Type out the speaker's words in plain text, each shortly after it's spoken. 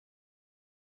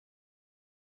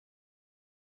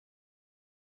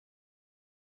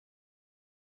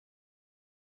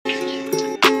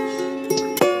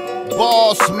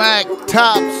Bossmack,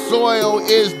 topsoil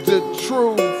is the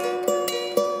truth.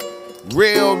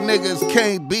 Real niggas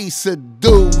can't be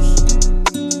seduced.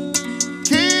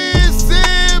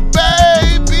 Kissing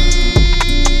babies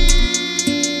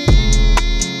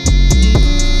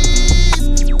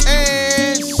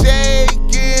and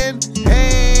shaking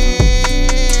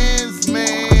hands,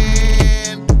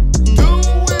 man. Doing.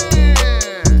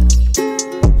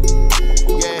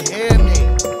 You hear me?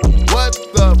 What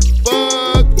the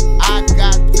fuck I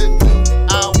got to do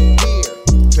out here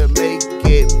to make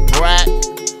it crack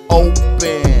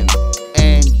open?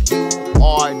 And you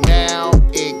are now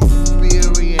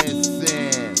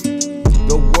experiencing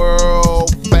the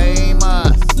world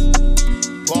famous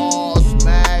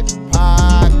Bossmack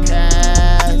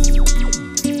podcast.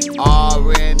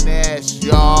 RNS,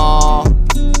 y'all.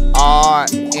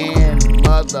 RN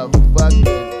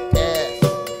motherfucking S.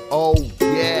 Oh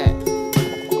yeah.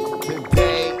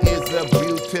 Today is a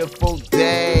beautiful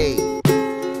day.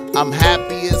 I'm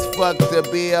happy as fuck to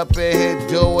be up in here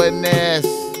doing this.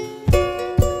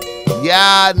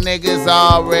 Y'all niggas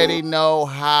already know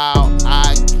how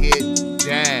I get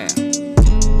down.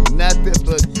 Nothing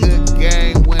but good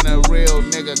game when a real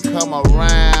nigga come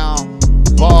around.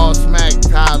 Bossmack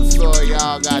topsoil,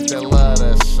 y'all got to love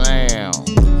the sound.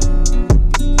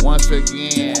 Once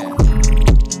again,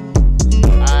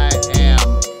 I am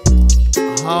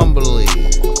humbly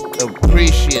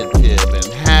appreciative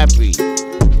and happy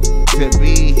to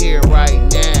be here right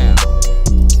now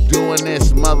doing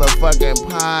this motherfucking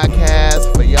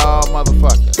podcast for y'all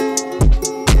motherfuckers.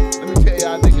 Let me tell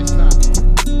y'all niggas something.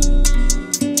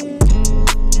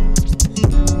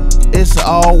 It's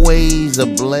always a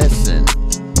blessing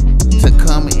to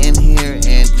come in here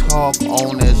and talk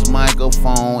on this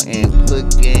microphone and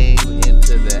put game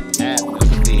into the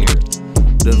atmosphere,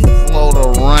 to float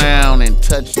around and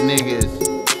touch niggas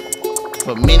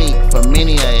for many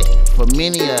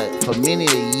a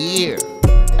year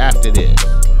after this.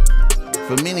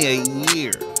 For many a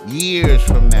year, years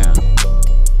from now,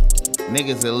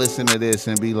 niggas will listen to this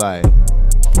and be like,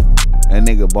 that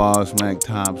nigga Bossmack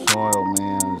topsoil,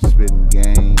 man, spitting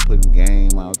game, putting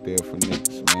game out there for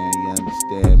niggas, man. You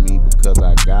understand me? Because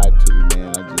I got to,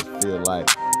 man. I just feel like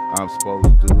I'm supposed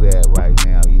to do that right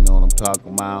now. You know what I'm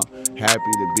talking about?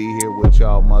 Happy to be here with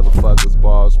y'all motherfuckers,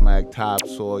 Bossmack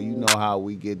topsoil. You know how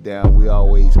we get down. We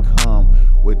always come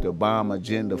with the bomb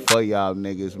agenda for y'all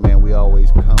niggas, man. We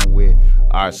always come with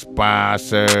our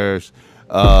sponsors,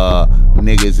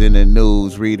 niggas in the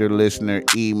news, reader, listener,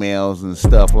 emails and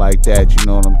stuff like that. You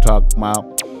know what I'm talking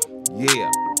about? Yeah.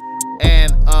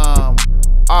 And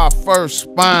our first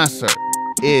sponsor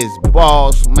is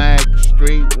Bossmack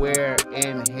Streetwear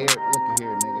in here. Look at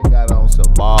here, nigga. Got on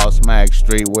some Bossmack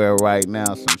Streetwear right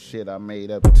now. Some shit I made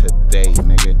up today,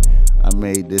 nigga. I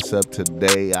made this up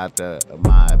today out of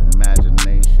my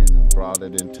imagination and brought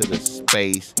it into the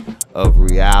space of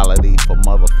reality for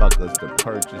motherfuckers to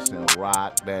purchase and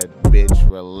rock that bitch.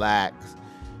 Relax.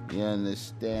 You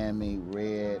understand me?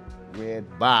 Red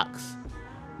box.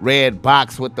 Red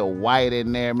box with the white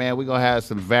in there, man. We're going to have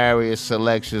some various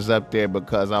selections up there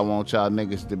because I want y'all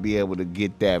niggas to be able to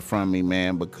get that from me,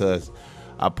 man, because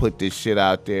I put this shit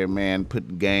out there, man,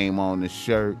 putting game on the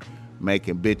shirt,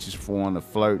 making bitches want to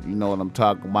flirt. You know what I'm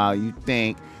talking about? You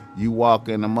think you walk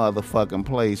in a motherfucking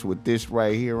place with this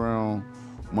right here on,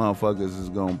 motherfuckers is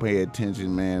going to pay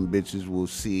attention, man. Bitches will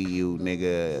see you,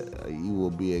 nigga. You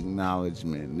will be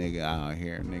acknowledgement, nigga, out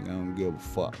here, nigga. I don't give a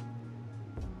fuck.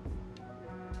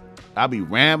 I be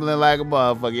rambling like a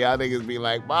motherfucker. Y'all niggas be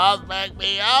like, Bossmack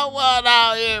me, I want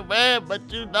out here, man. But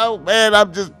you know, man,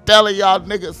 I'm just telling y'all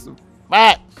niggas some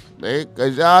facts, man.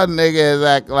 Because y'all niggas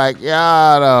act like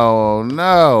y'all don't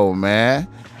know, man.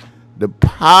 The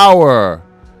power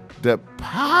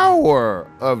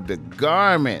of the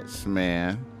garments,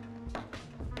 man.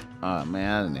 Oh,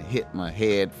 man, I done hit my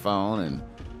headphone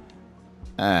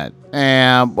and,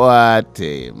 damn, boy, I tell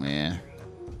you, man.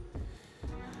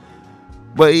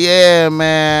 But yeah,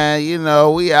 man, you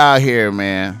know, we out here,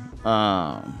 man.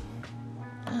 God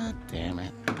damn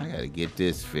it. I gotta get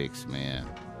this fixed, man.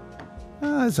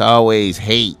 It's always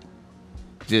hate.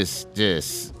 Just,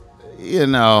 you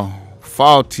know,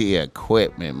 faulty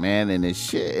equipment, man. And it's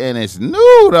shit. And it's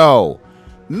new, though.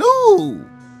 New.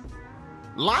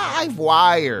 Live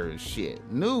wire shit.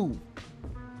 New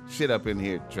shit up in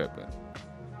here tripping.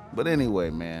 But anyway,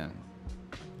 man.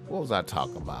 What was I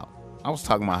talking about? I was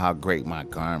talking about how great my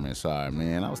garments are,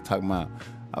 man. I was talking about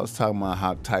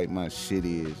how tight my shit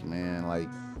is, man. Like,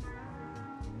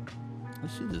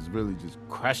 this shit is really just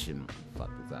crushing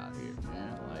motherfuckers out here,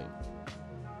 man. Like,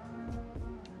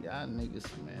 Y'all niggas,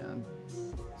 man.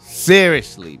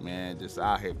 Seriously, man. Just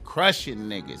out here crushing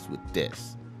niggas with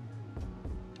this.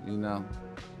 You know?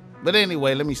 But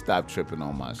anyway, let me stop tripping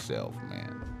on myself,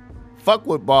 man. Fuck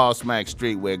with Bossmack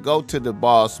Streetwear. Go to the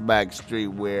Bossmack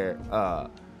Streetwear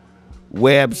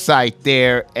website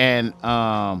there and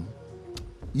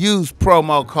use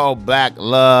promo code Black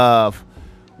Love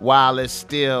while it's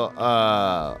still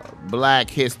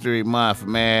Black History Month,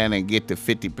 man, and get the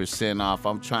 50% off.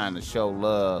 I'm trying to show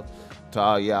love to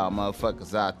all y'all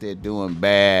motherfuckers out there doing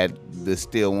bad that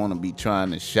still want to be trying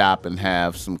to shop and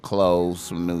have some clothes,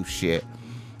 some new shit,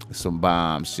 some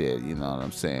bomb shit, you know what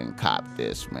I'm saying? Cop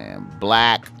this, man.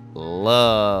 Black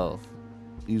Love.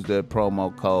 Use that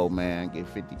promo code, man. Get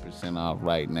 50% off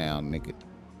right now, nigga.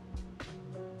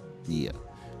 Yeah.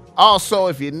 Also,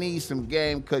 if you need some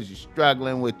game because you're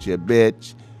struggling with your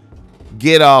bitch,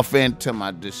 get off into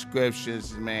my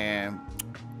descriptions, man.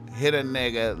 Hit a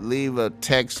nigga, leave a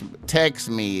text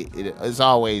me. It's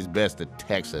always best to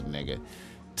text a nigga.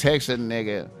 Text a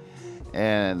nigga,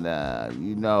 and,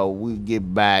 you know, we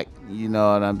get back, you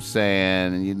know what I'm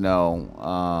saying, you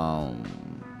know,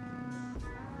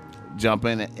 jump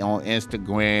in on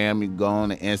Instagram. You go on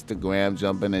the Instagram,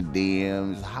 jump in the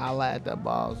DMs, holla at the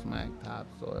Bossmack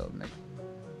Topsoil, nigga.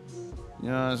 You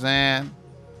know what I'm saying?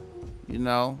 You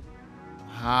know,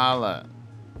 holla.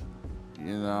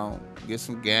 You know, get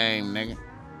some game, nigga.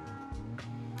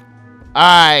 All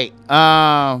right,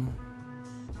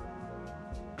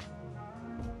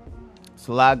 it's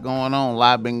a lot going on. A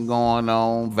lot been going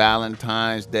on.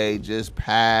 Valentine's Day just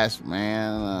passed,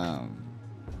 man.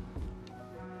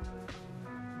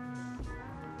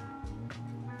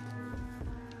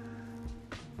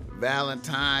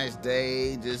 Valentine's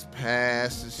Day just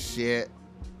passed and shit.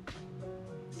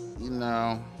 You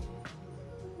know.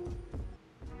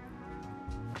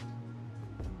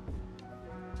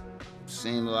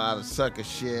 Seen a lot of sucker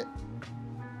shit.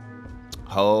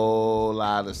 Whole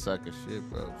lot of sucker shit,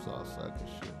 bro. Saw sucker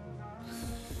shit.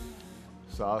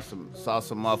 Saw some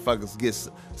motherfuckers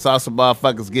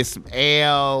get some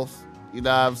L's. You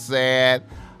know what I'm saying?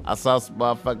 I saw some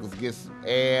motherfuckers get some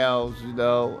L's, you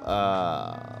know.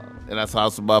 And I saw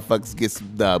some motherfuckers get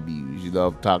some W's, you know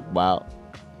what I'm talking about?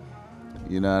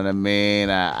 You know what I mean?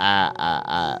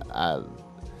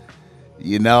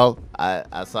 You know,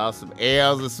 I saw some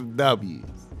L's and some W's.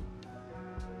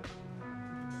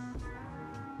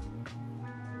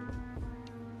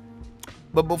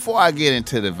 But before I get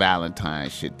into the Valentine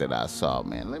shit that I saw,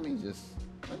 man, let me just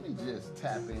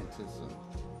tap into some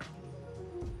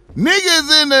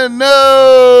niggas in the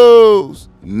news.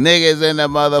 Niggas in the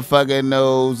motherfucking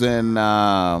news, and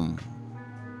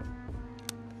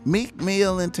Meek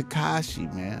Mill and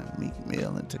Tekashi, man. Meek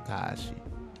Mill and Tekashi.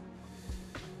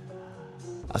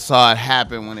 I saw it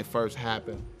happen when it first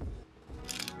happened.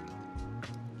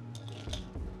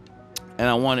 And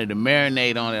I wanted to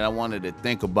marinate on it. I wanted to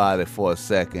think about it for a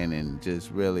second and just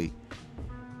really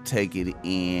take it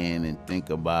in and think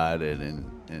about it and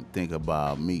think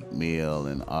about Meek Mill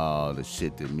and all the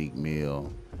shit that Meek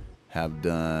Mill have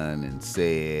done and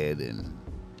said, and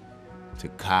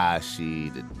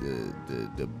Tekashi,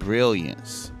 the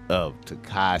brilliance of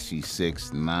Tekashi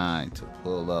 6ix9ine to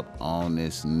pull up on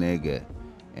this nigga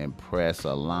and press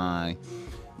a line.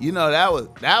 You know, that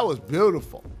was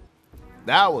beautiful.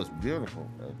 That was beautiful.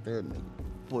 That nigga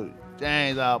put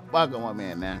James out fucking with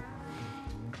me now.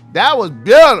 That was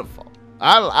beautiful.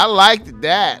 I liked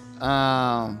that.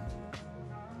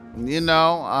 You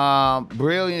know,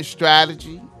 brilliant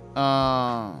strategy.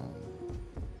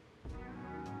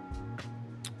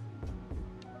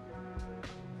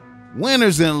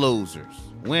 Winners and losers.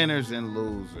 Winners and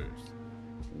losers.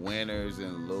 Winners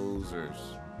and losers.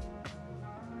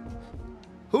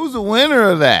 Who's the winner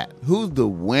of that? Who's the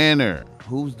winner?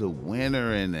 Who's the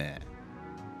winner in that?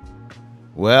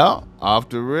 Well, off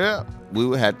the rip, we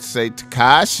would have to say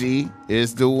Tekashi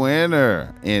is the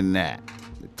winner in that.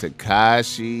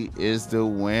 Tekashi is the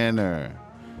winner.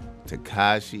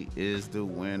 Tekashi is the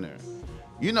winner.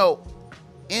 You know,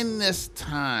 in these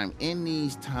times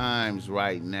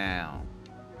right now,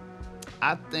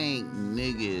 I think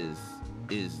niggas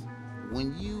is,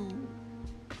 when you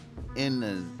in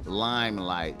the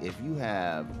limelight, if you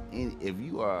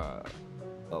are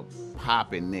a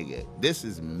popping nigga, this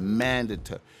is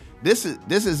mandatory. This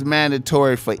is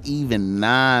mandatory for even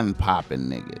non-popping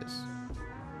niggas.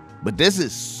 But this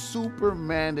is super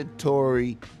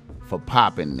mandatory for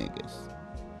popping niggas.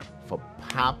 For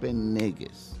popping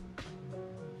niggas.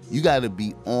 You gotta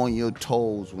be on your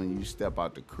toes when you step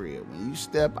out the crib. When you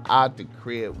step out the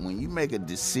crib, when you make a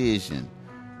decision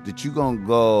that you gonna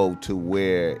go to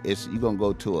where you gonna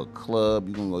go to a club,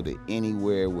 you gonna go to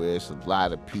anywhere where it's a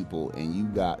lot of people and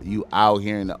you out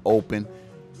here in the open.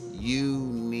 You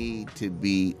need to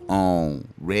be on,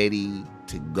 ready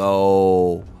to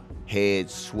go,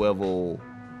 head swivel,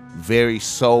 very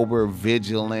sober,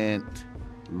 vigilant,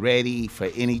 ready for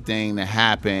anything to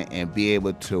happen and be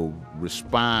able to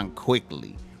respond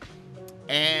quickly.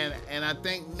 And I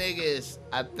think niggas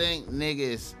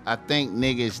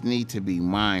need to be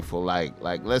mindful. Like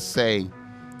let's say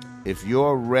if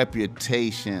your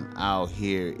reputation out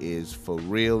here is for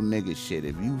real nigga shit,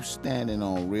 if you standing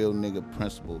on real nigga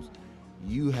principles,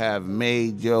 you have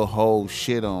made your whole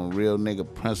shit on real nigga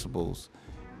principles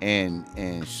and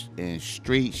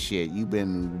street shit. You've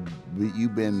been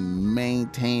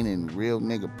maintaining real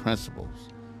nigga principles,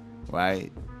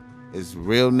 right? It's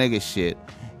real nigga shit.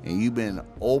 And you've been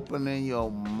opening your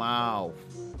mouth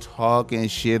talking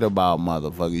shit about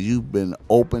motherfuckers. You've been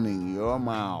opening your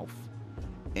mouth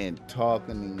and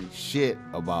talking shit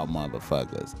about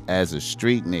motherfuckers as a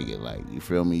street nigga. Like, you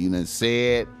feel me? You done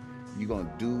said you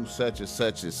gonna do such and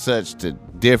such and such to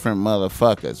different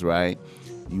motherfuckers, right?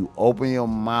 You open your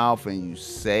mouth and you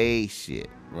say shit,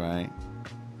 right?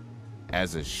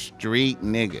 As a street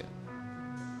nigga.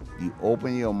 You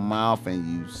open your mouth and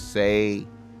you say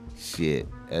shit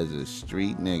as a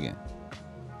street nigga.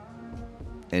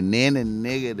 And then a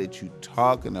nigga that you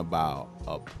talking about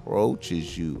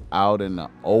approaches you out in the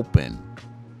open.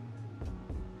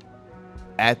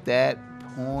 At that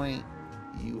point,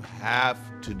 you have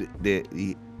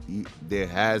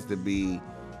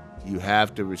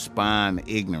to respond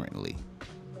ignorantly.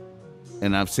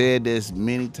 And I've said this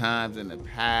many times in the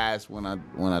past when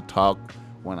I talk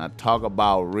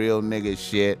about real nigga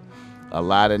shit. A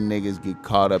lot of niggas get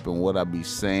caught up in what I be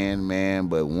saying, man.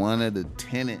 But one of the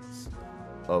tenets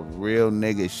of real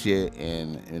nigga shit,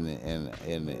 and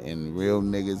real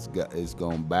niggas is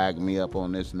gonna back me up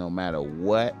on this, no matter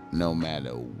what.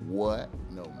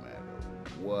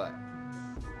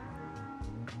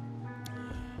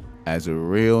 As a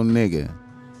real nigga,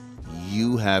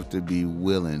 you have to be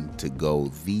willing to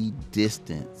go the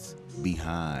distance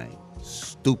behind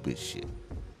stupid shit.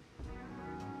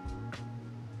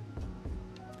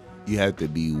 You have to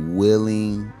be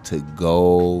willing to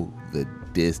go the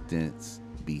distance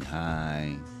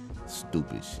behind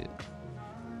stupid shit.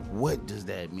 What does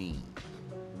that mean?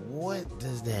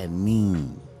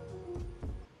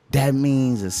 That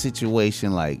means a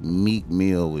situation like Meek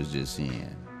Mill was just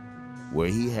in, where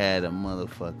he had a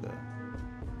motherfucker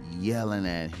yelling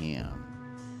at him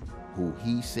who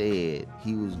he said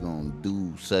he was gonna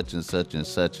do such and such and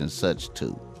such and such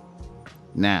to.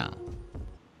 Now,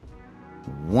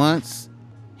 once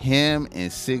him and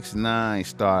 6ix9ine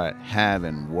start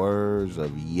having words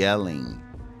of yelling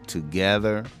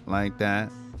together like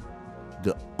that,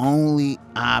 the only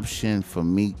option for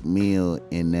Meek Mill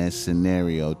in that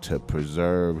scenario to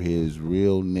preserve his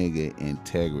real nigga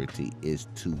integrity is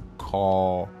to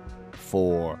call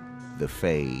for the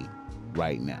fade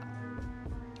right now.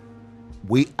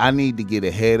 I need to get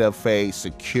a head up fade.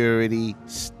 Security,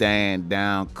 stand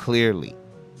down clearly.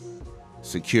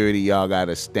 Security, y'all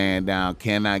gotta stand down.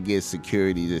 Cannot get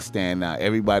security to stand down.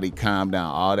 Everybody calm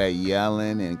down. All that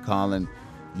yelling and calling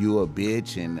you a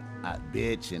bitch and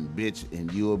bitch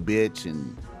and you a bitch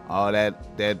and all that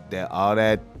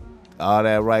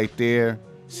right there.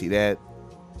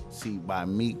 See, by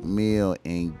Meek Mill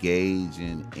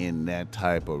engaging in that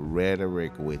type of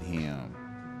rhetoric with him,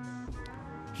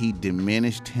 he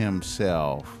diminished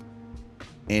himself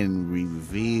and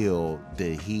revealed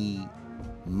that he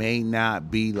may not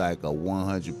be like a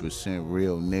 100%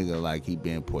 real nigga like he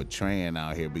been portraying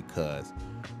out here, because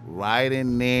right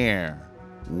in there,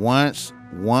 once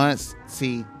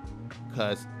see,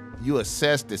 because you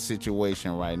assess the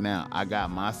situation right now. I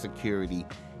got my security,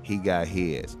 he got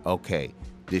his. Okay,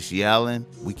 this yelling,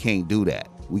 we can't do that.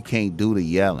 We can't do the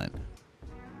yelling.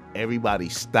 Everybody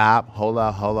stop, hold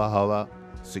up.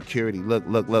 Security, look.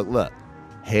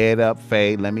 Head up,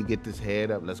 fade. Let me get this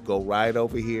head up. Let's go right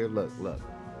over here. Look.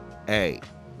 Hey,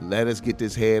 let us get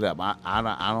this head up. I'm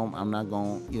not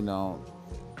gonna,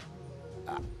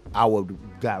 I would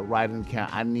got right in the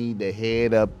count. I need the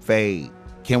head up fade.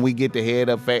 Can we get the head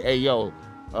up fade? Hey, yo,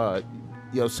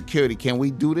 security, can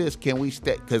we do this? Can we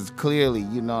stay? Because clearly,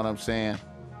 you know what I'm saying?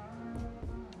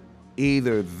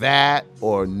 Either that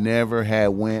or never had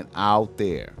went out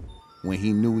there when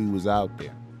he knew he was out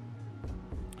there.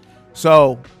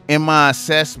 So, in my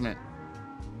assessment,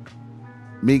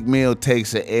 Meek Mill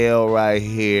takes an L right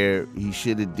here. He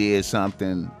should have did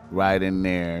something right in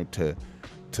there to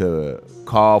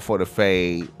call for the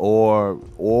fade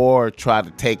or try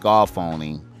to take off on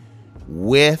him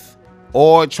with,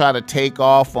 or try to take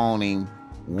off on him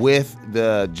with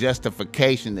the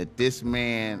justification that this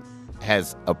man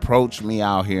has approached me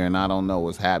out here and I don't know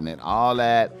what's happening. All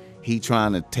that, he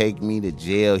trying to take me to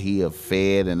jail, he a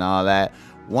fed and all that.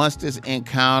 Once this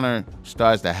encounter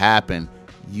starts to happen,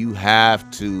 you have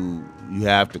to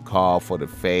call for the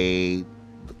fade.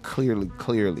 Clearly.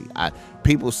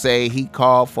 People say he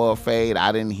called for a fade.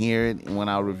 I didn't hear it when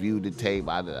I reviewed the tape.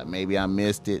 Maybe I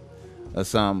missed it or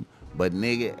something. But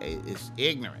nigga, it's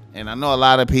ignorant. And I know a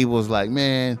lot of people is like,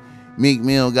 man, Meek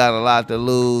Mill got a lot to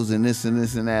lose and this and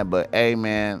this and that. But hey,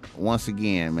 man, once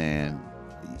again, man,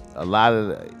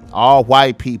 all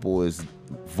white people is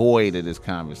void of this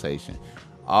conversation.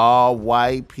 All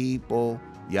white people,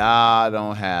 y'all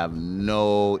don't have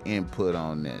no input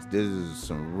on this. This is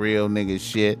some real nigga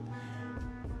shit.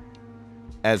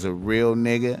 As a real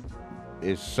nigga,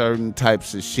 it's certain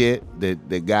types of shit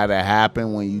that gotta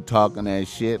happen when you talking that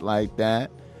shit like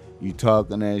that.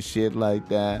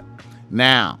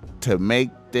 Now, to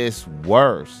make this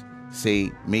worse,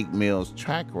 see Meek Mill's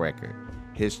track record.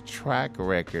 His track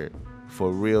record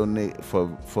for real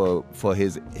for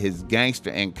his gangster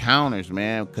encounters,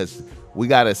 man, because we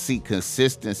gotta see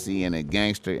consistency in the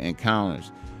gangster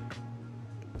encounters.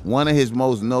 One of his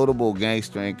most notable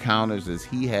gangster encounters is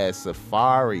he had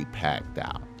Safari packed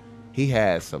out.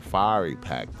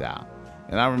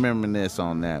 And I remember this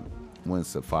on that when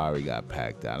Safari got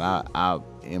packed out. I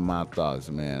in my thoughts,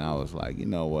 man, I was like, you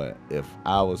know what? If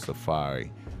I was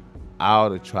Safari, I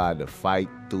would have tried to fight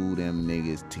through them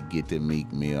niggas to get to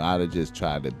Meek Mill. I'd have just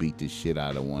tried to beat the shit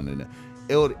out of one of them.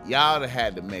 Y'all would have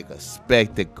had to make a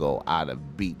spectacle out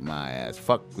of beat my ass.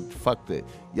 Fuck the.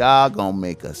 Y'all gonna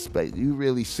make a spectacle. You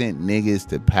really sent niggas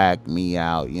to pack me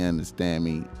out. You understand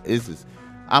me?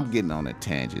 I'm getting on a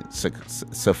tangent.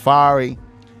 Safari,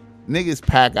 niggas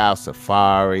pack out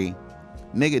Safari.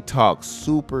 Nigga talk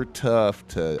super tough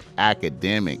to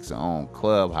academics on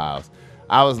Clubhouse.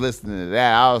 I was listening to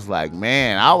that. I was like,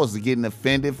 man, I was getting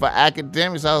offended for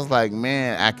academics. I was like,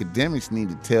 man, academics need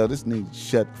to tell this nigga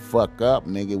shut the fuck up,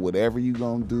 nigga. Whatever you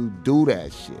gonna do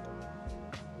that shit.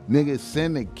 Nigga,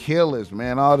 send the killers,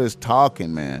 man. All this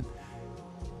talking, man.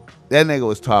 That nigga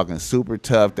was talking super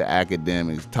tough to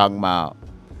academics, talking about,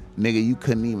 nigga, you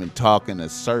couldn't even talk in a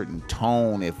certain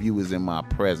tone if you was in my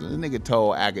presence. This nigga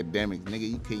told academics, nigga,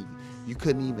 you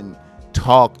couldn't even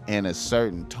talk in a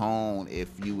certain tone if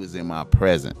you was in my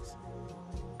presence.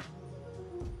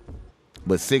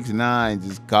 But 6ix9ine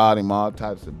just called him all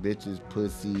types of bitches,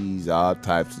 pussies, all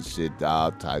types of shit.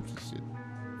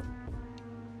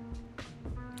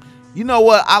 You know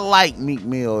what? I like Meek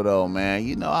Mill though, man.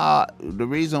 You know, the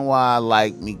reason why I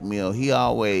like Meek Mill, he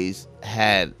always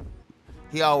had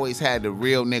the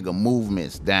real nigga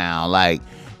movements down. Like,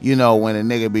 you know, when a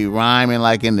nigga be rhyming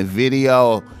like in the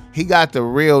video, he got the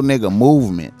real nigga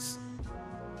movements.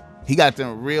 He got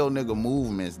them real nigga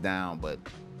movements down, but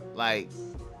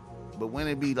when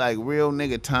it be like real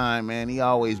nigga time, man, he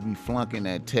always be flunking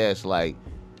that test. Like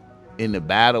in the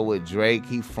battle with Drake,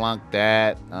 he flunked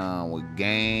that. With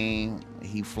Game,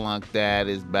 he flunked that.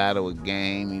 His battle with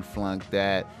Game, he flunked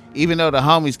that. Even though the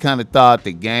homies kind of thought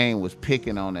the Game was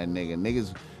picking on that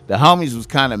nigga. The homies was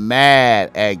kind of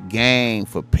mad at Game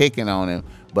for picking on him.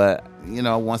 But, you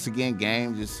know, once again,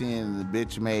 Game just seeing the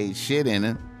bitch made shit in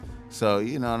him. So,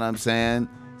 you know what I'm saying?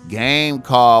 Game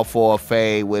called for a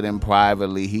fade with him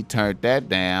privately. He turned that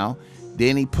down.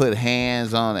 Then he put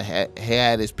hands on,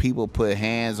 had his people put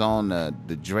hands on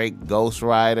the Drake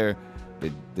ghostwriter,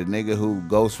 the nigga who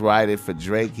ghostwrited for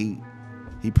Drake. He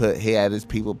had his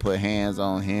people put hands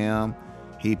on him.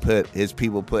 His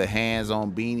people put hands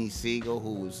on Beanie Siegel,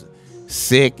 who was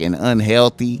sick and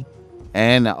unhealthy.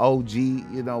 And the OG,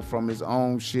 you know, from his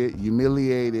own shit,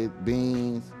 humiliated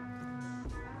Beans.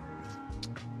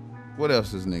 What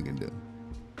else does nigga do?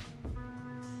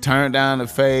 Turned down the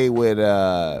fade with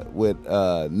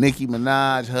Nicki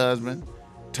Minaj husband.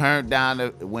 Turned down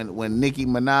when Nicki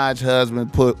Minaj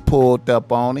husband pulled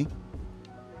up on him.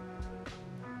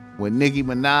 When Nicki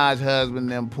Minaj husband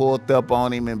then pulled up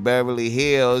on him in Beverly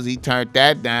Hills, he turned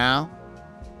that down.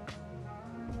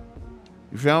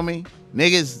 You feel me?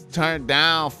 Niggas turned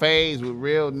down fades with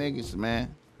real niggas,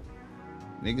 man.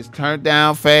 Niggas turned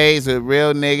down fades with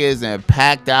real niggas and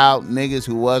packed out niggas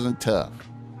who wasn't tough.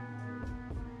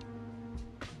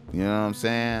 You know what I'm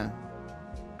saying?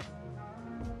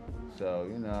 So,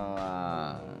 you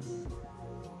know,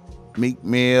 Meek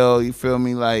Mill, you feel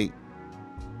me? Like,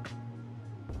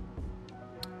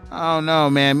 I don't know,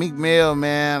 man. Meek Mill,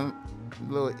 man,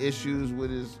 little issues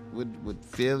with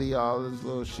Philly, all this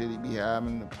little shit he be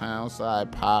having, the pound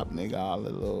side pop, nigga, all the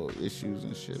little issues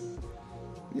and shit.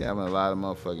 You having a lot of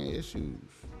motherfucking issues.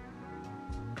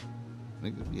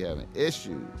 Niggas be having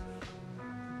issues.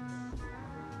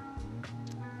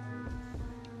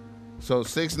 So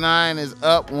 6ix9ine is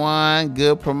up one.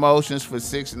 Good promotions for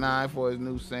 6ix9ine for his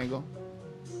new single.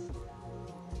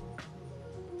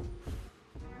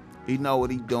 He know what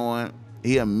he doing.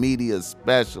 He a media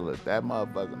specialist. That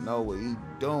motherfucker know what he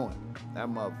doing. That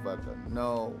motherfucker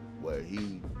know what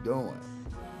he doing.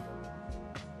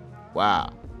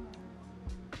 Wow.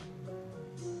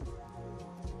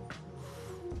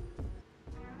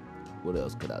 What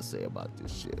else could I say about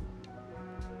this shit?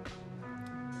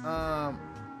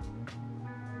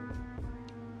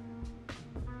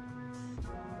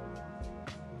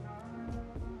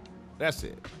 That's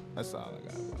it. That's all I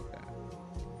got about that.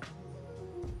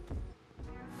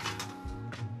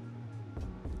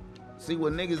 See,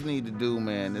 what niggas need to do,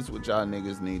 man, this is what y'all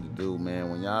niggas need to do, man.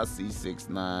 When y'all see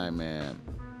 6ix9ine, man,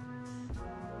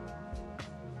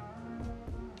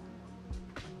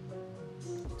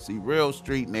 see, real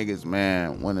street niggas,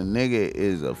 man, when a nigga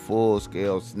is a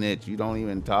full-scale snitch, you don't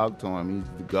even talk to him. He's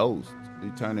the ghost.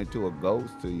 He turn into a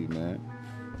ghost to you, man.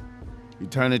 He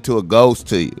turn into a ghost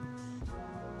to you.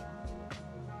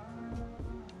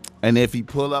 And if he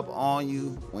pull up on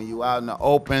you when you out in the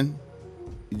open,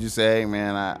 you just say, hey,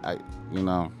 man, I you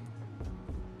know,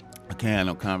 I can't have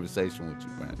no conversation with you,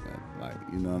 Brandon. Like,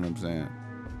 you know what I'm saying?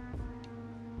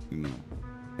 You know.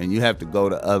 And you have to go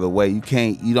the other way.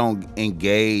 You don't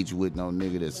engage with no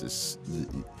nigga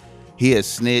he a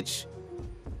snitch.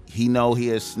 He know he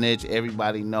a snitch.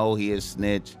 Everybody know he a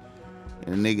snitch.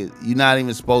 And nigga, you're not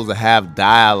even supposed to have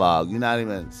dialogue. You're not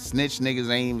even, snitch niggas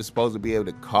ain't even supposed to be able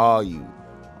to call you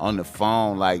on the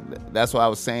phone. Like, that's why I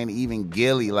was saying, even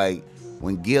Gilly, like,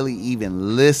 when Gilly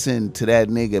even listened to that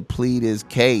nigga plead his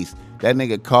case, that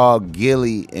nigga called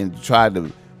Gilly and tried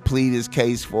to plead his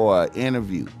case for an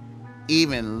interview.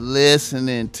 Even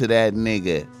listening to that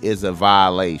nigga is a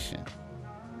violation.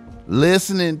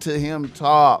 Listening to him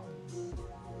talk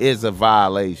is a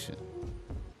violation.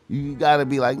 You gotta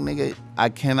be like, nigga, I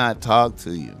cannot talk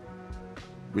to you.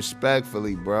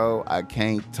 Respectfully, bro, I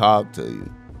can't talk to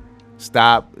you.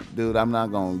 Stop, dude, I'm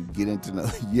not gonna get into no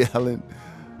yelling.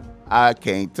 I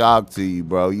can't talk to you,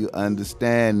 bro. You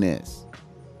understand this.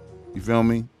 You feel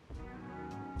me?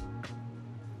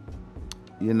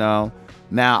 You know?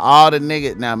 Now, all the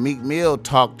niggas, now Meek Mill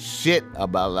talked shit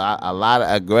about a lot of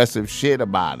aggressive shit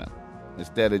about him.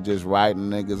 Instead of just writing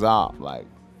niggas off, like,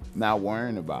 not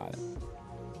worrying about it.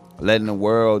 Letting the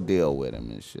world deal with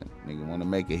him and shit. Nigga want to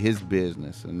make it his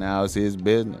business, and now it's his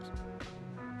business.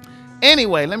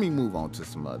 Anyway, let me move on to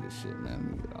some other shit, man. Let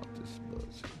me get off this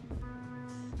bullshit.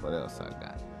 What else I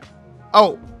got?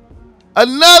 Oh,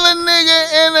 another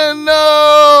nigga in the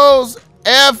nose.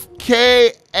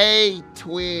 FKA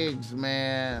Twigs,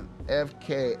 man.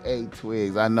 FKA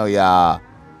Twigs. I know y'all.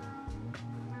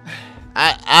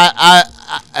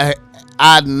 I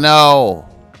know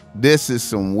this is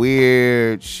some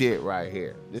weird shit right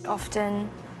here.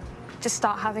 Often just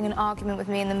start having an argument with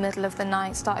me in the middle of the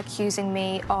night, start accusing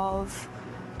me of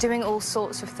doing all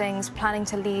sorts of things, planning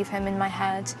to leave him in my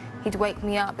head. He'd wake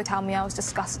me up and tell me I was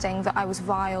disgusting, that I was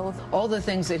vile. All the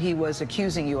things that he was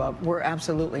accusing you of were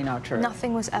absolutely not true.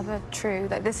 Nothing was ever true.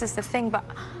 Like, this is the thing, but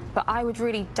I would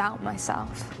really doubt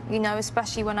myself, you know,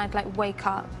 especially when I'd like wake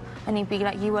up and he'd be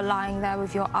like, you were lying there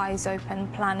with your eyes open,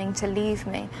 planning to leave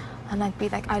me. And I'd be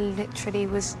like, I literally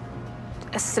was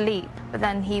asleep. But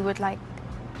then he would like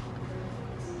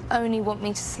only want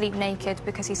me to sleep naked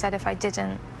because he said if I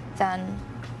didn't, then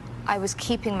I was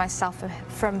keeping myself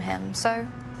from him. So,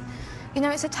 you know,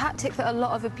 it's a tactic that a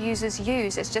lot of abusers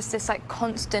use. It's just this like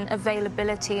constant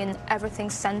availability and everything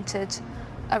centered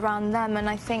around them. And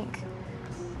I think,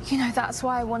 you know, that's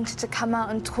why I wanted to come out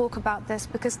and talk about this,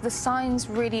 because the signs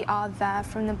really are there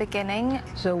from the beginning.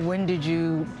 So when did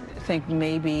you think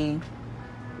maybe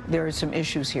there are some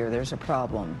issues here, there's a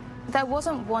problem? There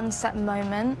wasn't one set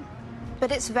moment,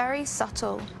 but it's very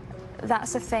subtle.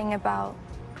 That's the thing about,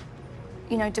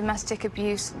 you know, domestic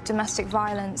abuse, domestic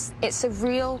violence. It's a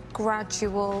real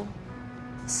gradual,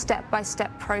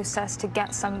 step-by-step process to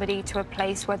get somebody to a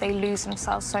place where they lose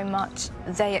themselves so much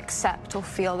they accept or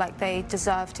feel like they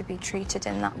deserve to be treated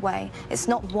in that way. It's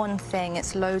not one thing,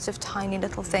 it's loads of tiny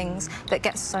little things that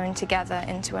get sewn together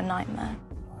into a nightmare.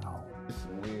 It's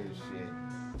some weird shit.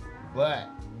 But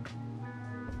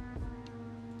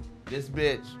this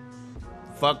bitch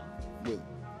fuck with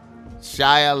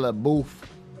Shia LaBeouf.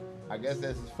 I guess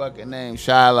that's his fucking name,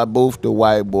 Shia LaBeouf, the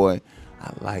white boy.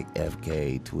 I like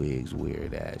FKA Twigs,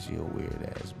 weird ass. You a weird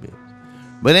ass bitch.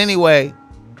 But anyway,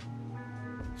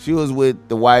 she was with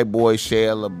the white boy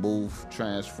Shia LaBeouf,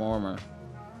 Transformer.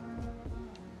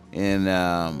 and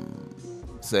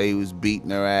say he was beating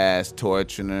her ass,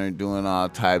 torturing her, doing all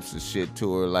types of shit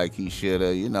to her like he should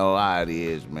have. You know how it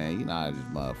is, man. You know how these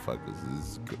motherfuckers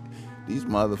is. These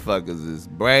motherfuckers is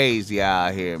brazy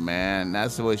out here, man.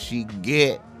 That's what she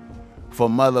get for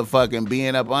motherfucking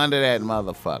being up under that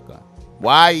motherfucker.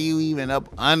 Why are you even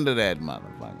up under that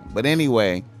motherfucker? But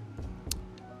anyway,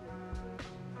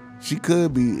 she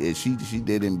could be, if she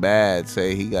did him bad,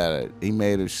 say he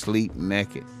made her sleep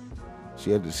naked.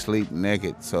 She had to sleep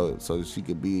naked so she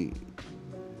could be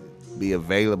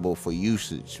available for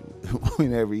usage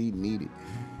whenever he needed.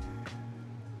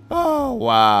 Oh,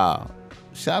 wow.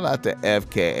 Shout out to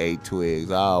FKA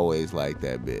Twigs. I always like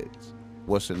that bitch.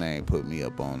 What's her name? Put me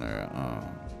up on her.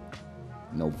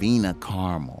 Novena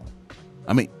Carmel.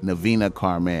 Navina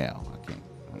Carmel. I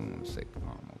don't want to say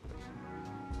Carmel.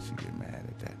 She get mad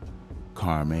at that.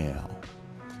 Carmel.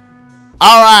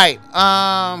 All right.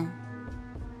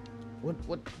 What?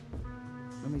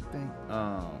 Let me think.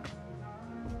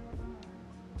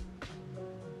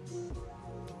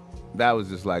 That was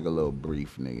just like a little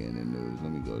brief nigga in the news.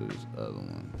 Let me go to this other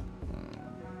one.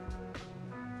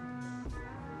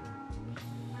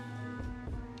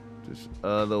 This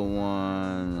other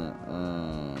one.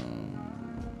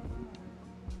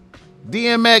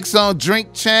 DMX on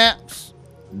Drink Champs.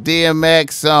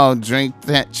 DMX on Drink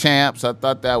Champs. I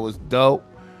thought that was dope.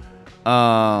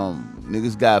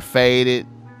 Niggas got faded.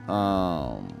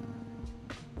 I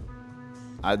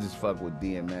just fuck with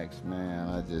DMX,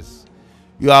 man.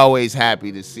 You always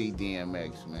happy to see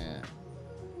DMX, man.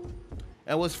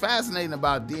 And what's fascinating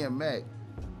about DMX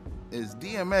is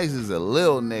a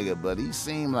little nigga, but he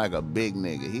seemed like a big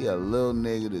nigga. He a little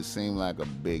nigga that seemed like a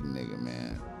big nigga,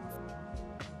 man.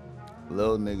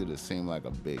 Little nigga that seemed like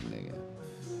a big nigga.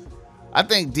 I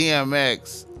think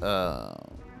DMX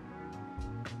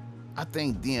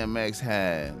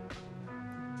had,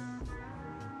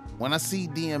 when I see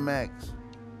DMX,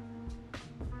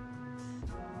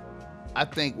 I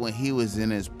think when he was in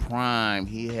his prime,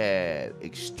 he had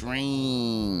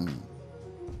extreme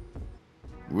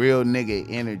real nigga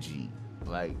energy.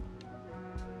 Like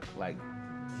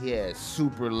he had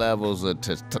super levels of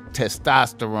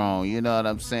testosterone, you know what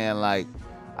I'm saying? Like,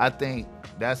 I think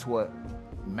that's what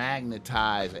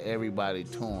magnetized everybody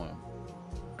to him.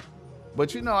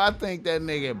 But you know, I think that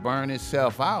nigga burned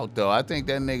himself out, though. I think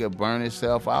that nigga burned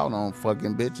himself out on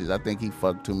fucking bitches. I think he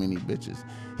fucked too many bitches.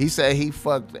 He said he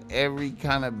fucked every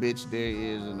kind of bitch there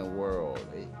is in the world.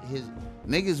 His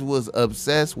niggas was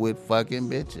obsessed with fucking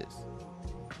bitches.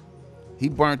 He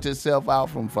burnt himself out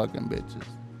from fucking bitches.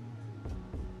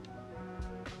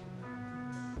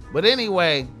 But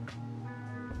anyway,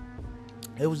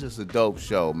 it was just a dope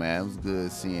show, man. It was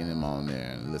good seeing him on there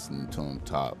and listening to him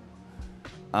talk.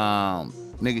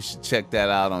 Niggas should check that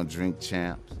out on Drink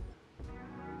Champs.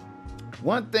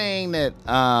 One thing that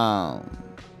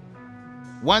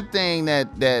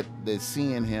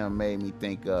seeing him made me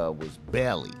think of was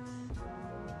Belly.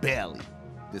 Belly.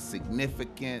 The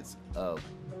significance of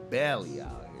Belly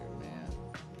out here, man.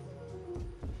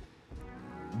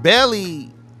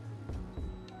 Belly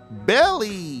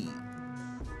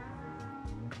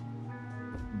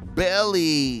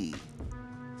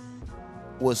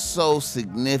was so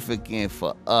significant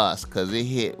for us because it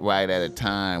hit right at a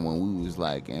time when we was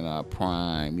like in our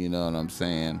prime, you know what I'm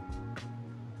saying?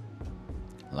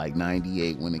 Like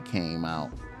 98 when it came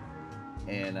out.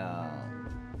 And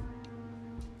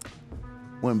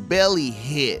when Belly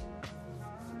hit,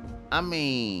 I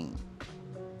mean,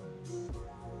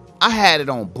 I had it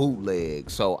on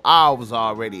bootleg, so I was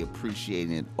already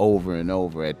appreciating it over and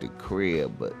over at the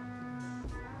crib, but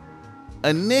a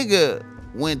nigga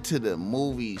went to the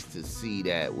movies to see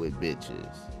that with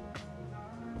bitches.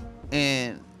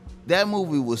 And that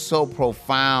movie was so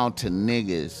profound to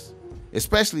niggas,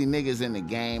 especially niggas in the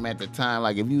game at the time.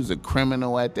 Like if you was a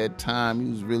criminal at that time,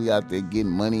 you was really out there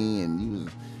getting money and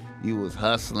you was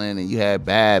hustling and you had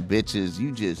bad bitches,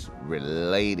 you just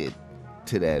related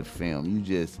to that film. You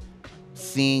just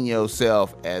seen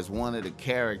yourself as one of the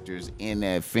characters in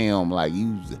that film, like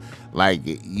you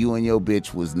and your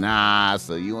bitch was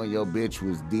Nas, or you and your bitch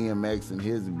was DMX and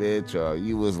his bitch, or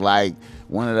you was like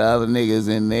one of the other niggas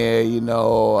in there, you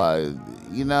know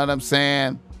what I'm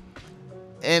saying?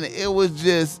 And it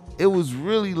was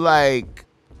really like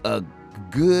what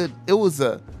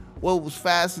was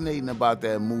fascinating about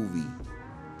that movie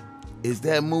is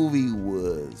that movie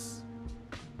was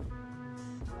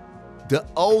the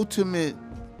ultimate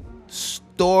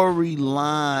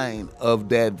storyline of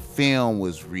that film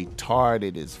was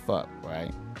retarded as fuck,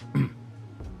 right?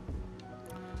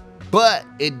 But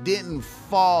it didn't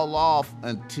fall off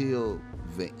until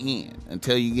the end.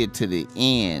 Until you get to the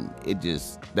end,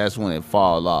 that's when it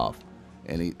falls off,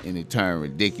 and it turns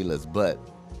ridiculous. But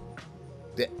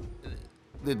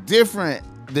the different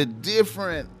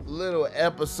little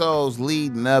episodes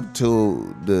leading up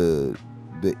to the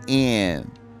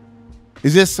end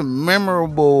is just some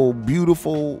memorable,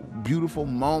 beautiful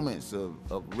moments of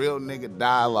real nigga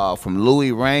dialogue from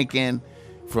Louis Rankin,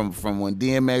 from when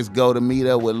DMX go to meet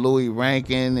up with Louis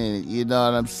Rankin, and you know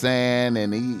what I'm saying,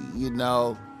 and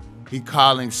he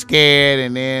call him scared,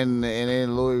 and then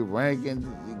Louis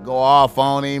Rankin go off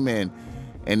on him, and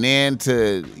then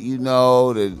to the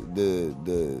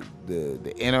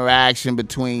interaction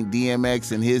between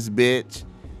DMX and his bitch,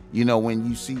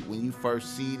 when you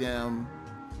first see them,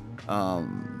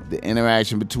 the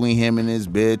interaction between him and his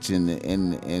bitch,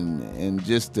 and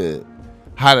just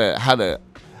how to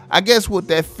I guess what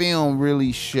that film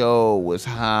really showed was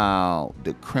how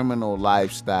the criminal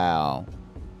lifestyle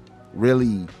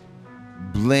really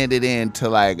blended into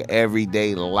like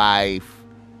everyday life,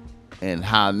 and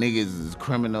how niggas is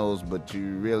criminals, but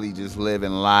you really just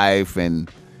living life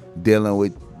and dealing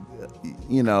with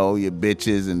your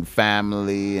bitches and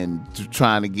family and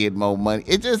trying to get more money.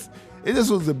 It just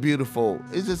was a beautiful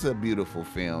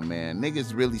film, man.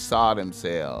 Niggas really saw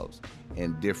themselves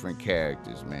in different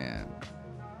characters, man.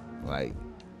 Like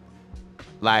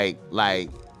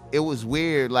it was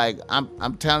weird. Like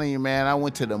I'm telling you, man, I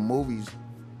went to the movies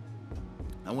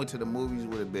with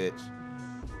a bitch,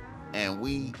 and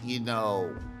we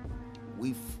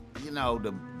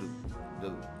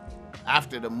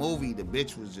after the movie, the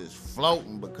bitch was just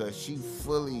floating because she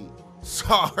fully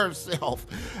saw herself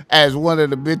as one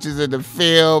of the bitches in the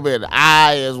film, and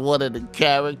I as one of the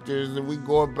characters, and we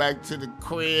going back to the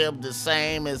crib the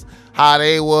same as how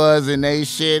they was in they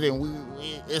shit, and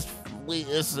it's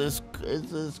this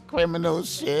criminal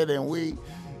shit, and we,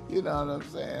 you know what I'm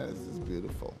saying? It's just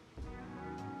beautiful.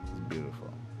 It's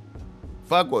beautiful.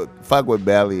 Fuck with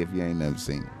Belly if you ain't never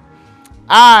seen it.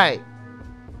 All right.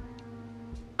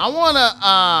 I want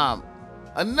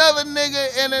another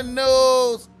nigga in the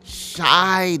news,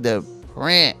 Shy the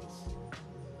Prince.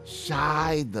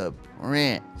 Shy the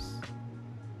Prince.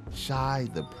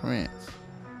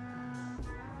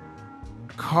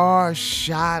 Car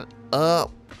shot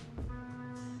up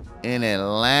in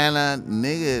Atlanta.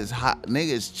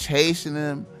 Niggas chasing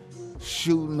him,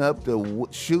 shooting up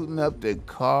the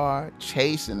car,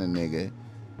 chasing the nigga.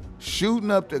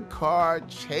 Shooting up the car,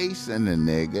 chasing the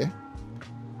nigga.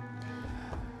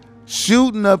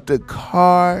 Shooting up the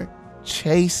car,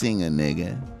 chasing a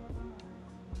nigga.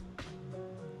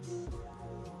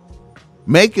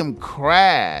 Make him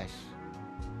crash.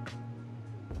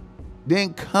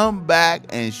 Then come back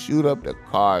and shoot up the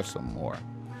car some more.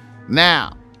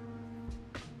 Now,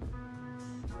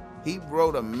 he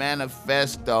wrote a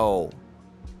manifesto,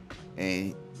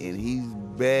 and he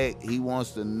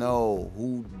wants to know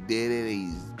who did it.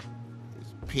 He's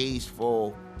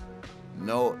peaceful.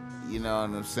 No, you know what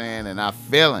I'm saying? And I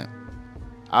feel him.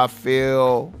 I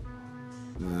feel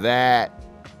that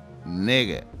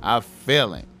nigga. I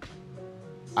feel him.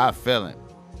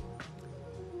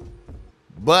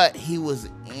 But he was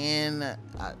in,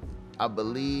 I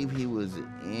believe he was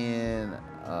in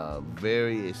a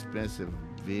very expensive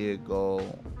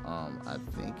vehicle. I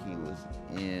think he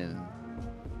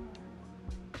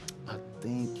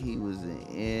was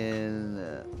in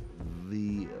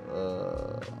the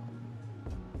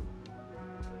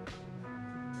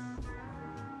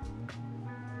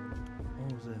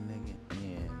what was that nigga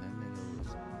in? That nigga was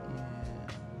in.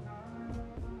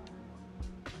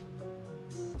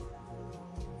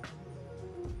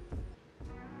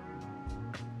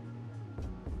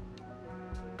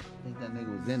 I think that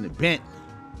nigga was in the Bentley.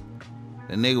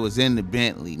 The nigga was in the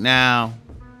Bentley. Now,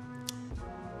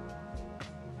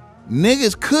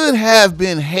 niggas could have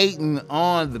been hating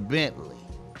on the Bentley.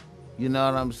 You know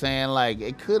what I'm saying? Like,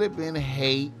 it could have been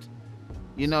hate.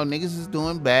 You know, niggas is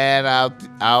doing bad out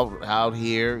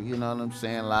here. You know what I'm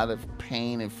saying? A lot of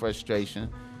pain and frustration.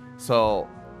 So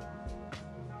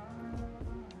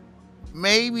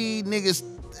maybe niggas,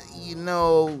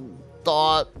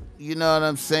 thought, you know what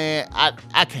I'm saying? I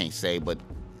can't say, but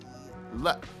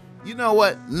you know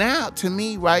what? Now, to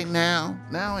me, right now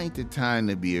ain't the time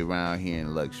to be around here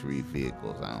in luxury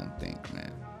vehicles, I don't think,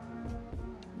 man.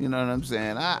 You know what I'm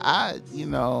saying? I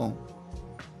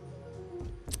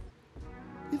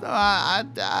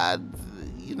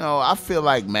feel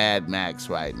like Mad Max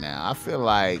right now. I feel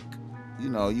like,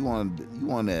 you want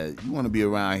to be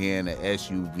around here in an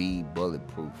SUV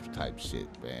bulletproof type shit,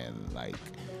 man. Like,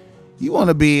 you want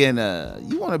to be in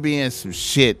some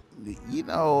shit,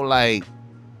 like,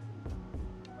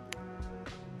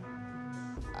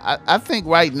 I think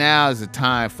right now is the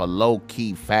time for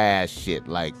low-key fast shit,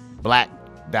 like Black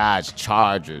Dodge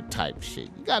Charger type shit.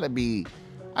 You gotta be,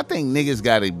 I think niggas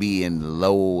gotta be in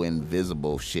low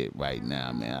invisible shit right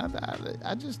now, man.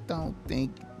 I just don't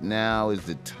think now is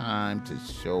the time to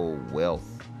show wealth.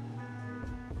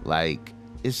 Like,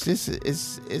 it's just,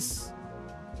 it's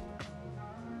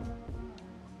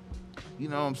you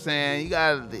know what I'm saying? You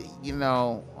gotta,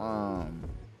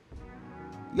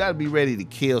 you gotta be ready to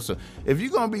kill some. If you're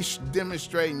gonna be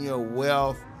demonstrating your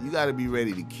wealth, you gotta be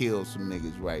ready to kill some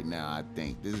niggas right now. I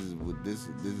think this is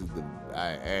the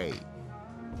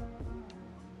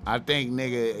I think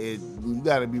you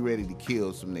gotta be ready to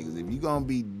kill some niggas. If you're gonna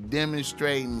be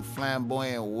demonstrating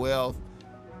flamboyant wealth,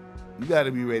 you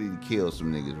gotta be ready to kill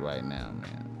some niggas right now,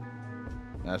 man.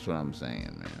 That's what I'm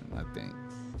saying, man. I think.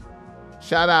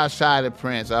 Shout out Shy the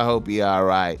Prince. I hope he all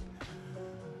right.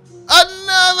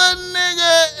 Another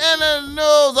nigga in the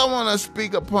news. I want to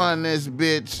speak upon this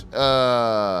bitch.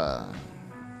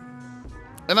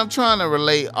 And I'm trying to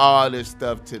relate all this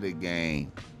stuff to the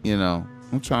game. You know,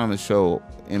 I'm trying to show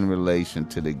in relation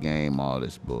to the game all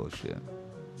this bullshit.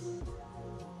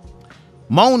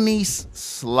 Moniece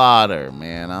Slaughter,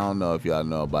 man. I don't know if y'all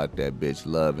know about that bitch.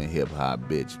 Love and hip hop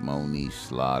bitch. Moniece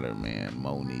Slaughter, man.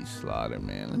 Moniece Slaughter,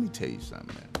 man. Let me tell you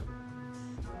something, man.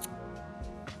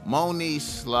 Moniece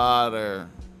Slaughter,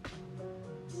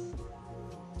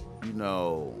 you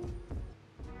know,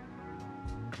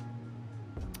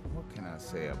 what can I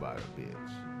say about a bitch?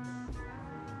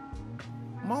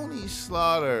 Moniece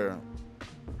Slaughter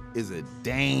is a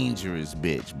dangerous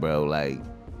bitch, bro.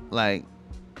 Like,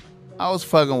 I was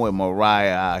fucking with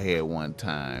Mariah out here one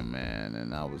time, man,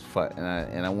 and I was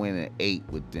and I went and ate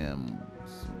with them,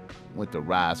 went to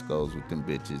Roscoe's with them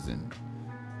bitches,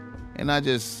 and I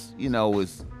just, you know,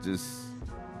 was just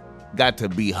got to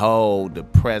behold the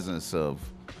presence of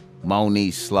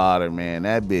Moniece Slaughter, man.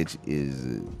 That bitch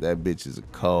is a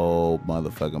cold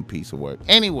motherfucking piece of work.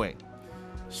 Anyway,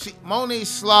 Moniece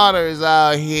Slaughter is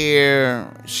out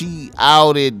here. She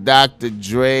outed Dr.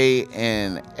 Dre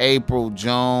and April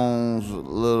Jones'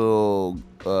 little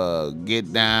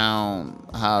get down.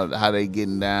 How they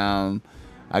getting down?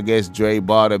 I guess Dre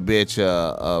bought a bitch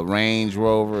a Range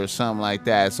Rover or something like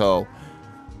that. So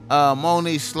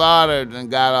Moniece Slaughter done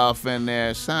got off in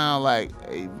there. Sound like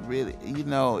a really, you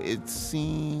know, it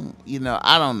seemed, you know,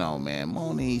 I don't know, man.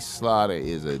 Moniece Slaughter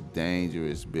is a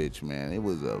dangerous bitch, man. It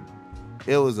was a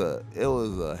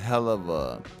hell of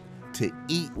a to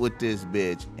eat with this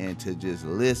bitch and to just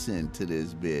listen to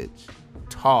this bitch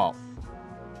talk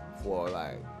for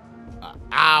like an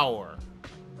hour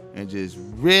and just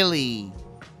really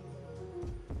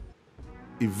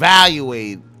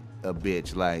evaluate a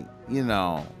bitch. Like, you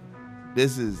know,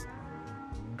 this is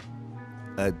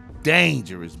a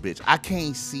dangerous bitch. I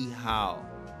can't see how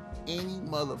any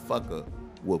motherfucker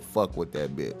would fuck with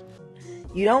that bitch.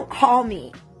 You don't call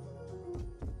me.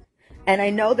 And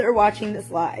I know they're watching this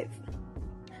live.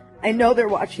 I know they're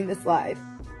watching this live.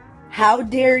 How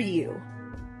dare you?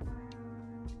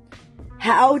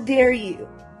 How dare you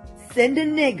send a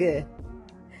nigga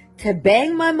to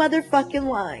bang my motherfucking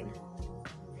line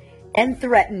and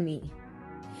threaten me?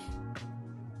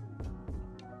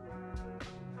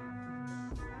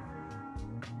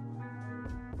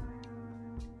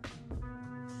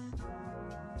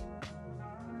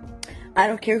 I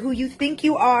don't care who you think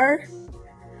you are.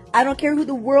 I don't care who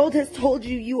the world has told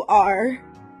you you are.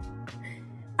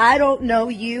 I don't know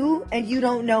you, and you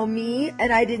don't know me,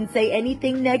 and I didn't say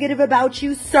anything negative about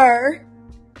you, sir.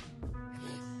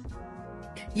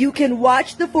 You can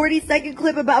watch the 40-second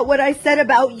clip about what I said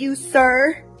about you,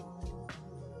 sir.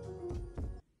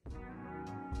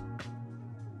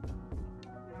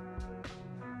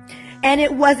 And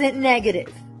it wasn't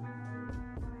negative.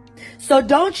 So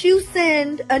don't you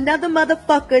send another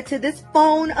motherfucker to this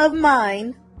phone of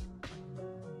mine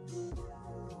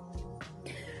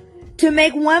to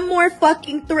make one more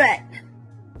fucking threat.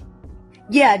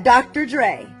 Yeah, Dr.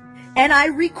 Dre. And I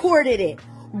recorded it.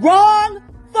 Wrong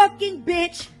fucking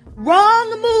bitch. Wrong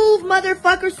move,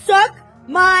 motherfucker. Suck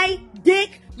my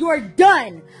dick. You're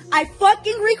done. I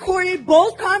fucking recorded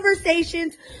both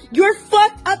conversations. You're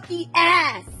fucked up the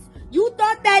ass. You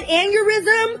thought that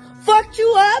aneurysm fucked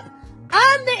you up?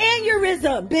 I'm the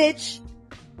aneurysm, bitch.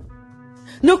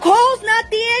 Nicole's not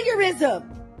the aneurysm.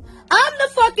 I'm the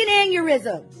fucking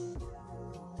aneurysm.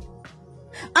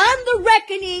 I'm the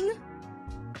reckoning.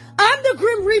 I'm the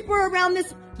Grim Reaper around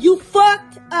this. You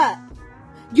fucked up.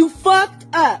 You fucked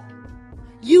up.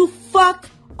 You fucked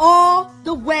all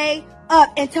the way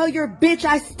up. And tell your bitch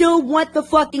I still want the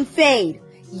fucking fade.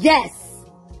 Yes.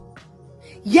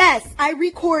 Yes, I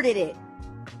recorded it.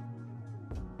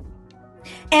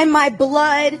 and my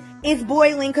blood is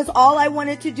boiling because all I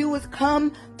wanted to do was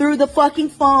come through the fucking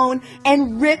phone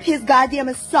and rip his goddamn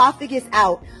esophagus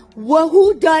out. Well,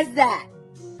 who does that?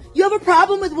 You have a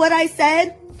problem with what I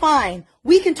said? Fine.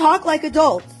 We can talk like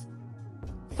adults.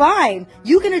 Fine.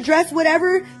 You can address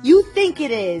whatever you think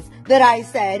it is that I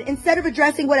said instead of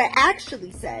addressing what I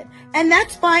actually said. And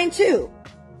that's fine too.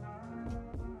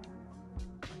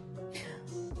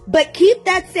 But keep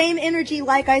that same energy,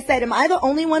 like I said. Am I the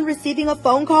only one receiving a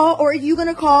phone call, or are you going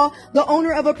to call the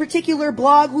owner of a particular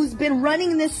blog who's been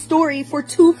running this story for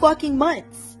 2 fucking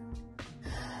months?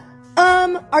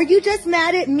 Are you just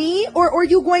mad at me, or are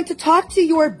you going to talk to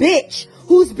your bitch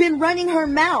who's been running her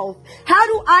mouth? How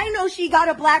do I know she got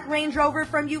a black Range Rover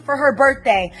from you for her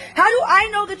birthday? How do I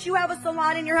know that you have a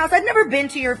salon in your house? I've never been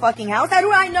to your fucking house. How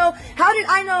did I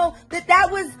know that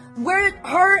that was where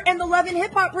her and the Love and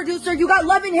Hip Hop producer, you got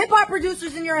Love and Hip Hop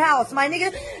producers in your house, my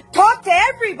nigga? Talk to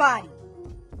everybody.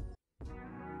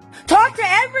 Talk to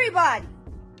everybody.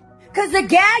 Cause the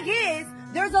gag is,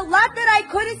 there's a lot that I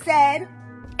could have said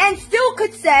and still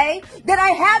could say that I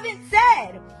haven't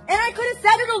said. And I could have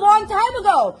said it a long time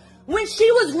ago when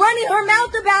she was running her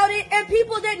mouth about it and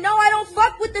people that know I don't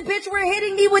fuck with the bitch were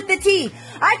hitting me with the tea.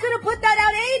 I could have put that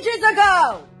out ages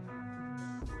ago.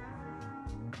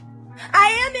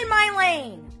 I am in my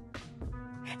lane.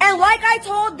 And like I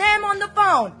told them on the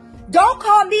phone, don't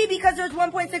call me because there's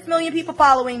 1.6 million people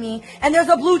following me and there's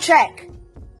a blue check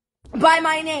by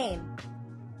my name.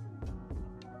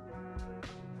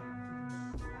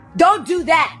 Don't do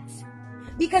that.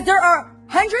 Because there are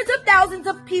hundreds of thousands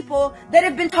of people that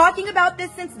have been talking about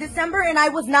this since December, and I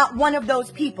was not one of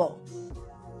those people.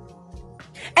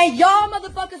 And y'all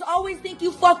motherfuckers always think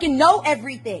you fucking know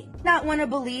everything. Not want to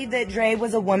believe that Dre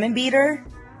was a woman beater.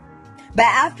 But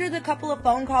after the couple of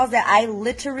phone calls that I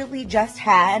literally just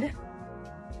had,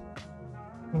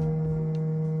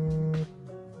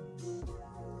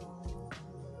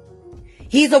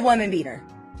 he's a woman beater.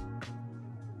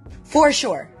 For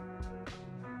sure.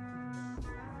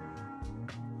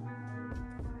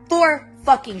 For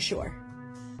fucking sure.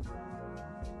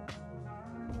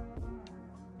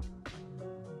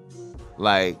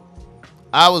 Like,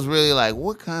 I was really like,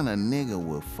 what kind of nigga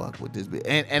would fuck with this bitch?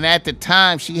 And at the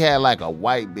time, she had like a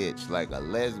white bitch, like a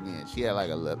lesbian. She had like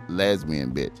a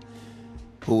lesbian bitch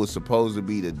who was supposed to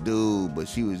be the dude, but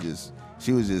she was just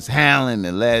handling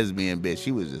the lesbian bitch.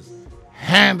 She was just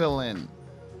handling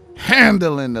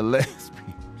the lesbian.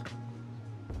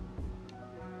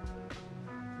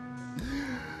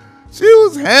 She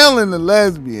was handling the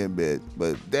lesbian bitch,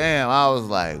 but damn, I was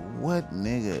like, what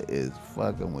nigga is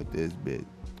fucking with this bitch?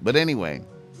 But anyway,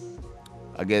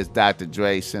 I guess Dr.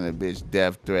 Dre sent a bitch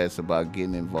death threats about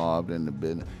getting involved in the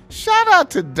business. Shout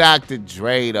out to Dr.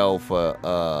 Dre though for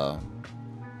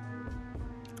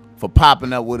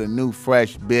popping up with a new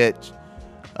fresh bitch.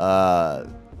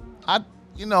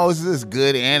 It's just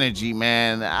good energy,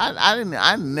 man.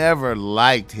 I never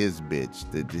liked his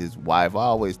bitch, his wife. I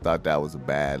always thought that was a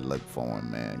bad look for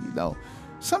him, man.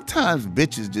 Sometimes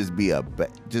bitches just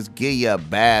give you a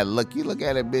bad look. You look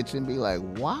at a bitch and be like,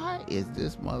 why is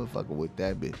this motherfucker with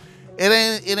that bitch? It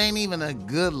ain't even a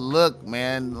good look,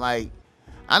 man. Like,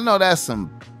 I know that's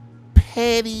some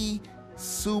petty,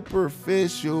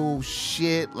 superficial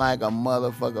shit like a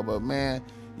motherfucker, but man,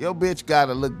 your bitch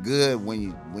gotta look good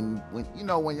when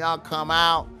y'all come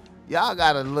out, y'all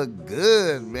gotta look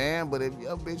good, man. But if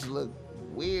your bitch look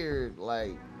weird,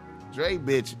 like Dre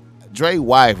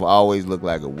wife always looked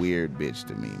like a weird bitch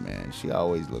to me, man. She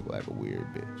always looked like a weird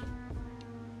bitch.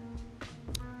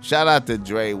 Shout out to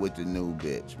Dre with the new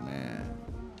bitch, man.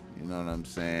 You know what I'm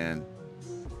saying?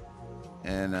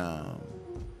 And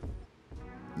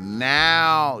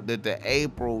now that the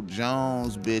April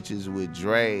Jones bitch is with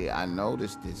Dre, I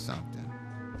noticed it's something.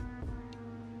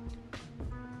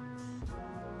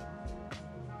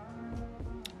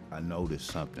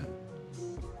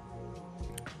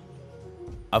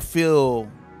 I feel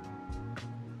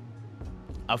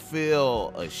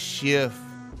a shift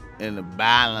in the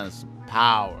balance of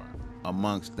power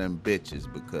amongst them bitches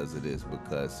because of this.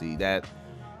 Because these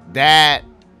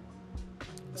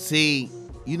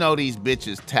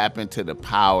bitches tap into the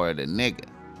power of the nigga.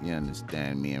 You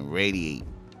understand me? And radiate.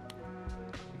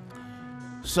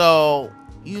 So,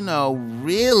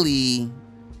 really,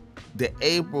 the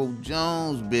April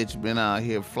Jones bitch been out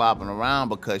here flopping around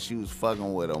because she was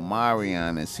fucking with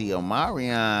Omarion. And see,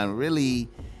 Omarion really,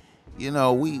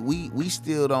 we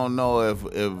still don't know if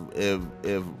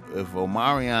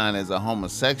Omarion is a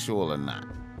homosexual or not.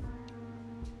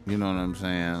 You know what I'm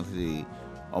saying? See,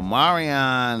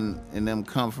 Omarion and them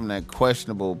come from that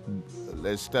questionable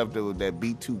that stuff that was that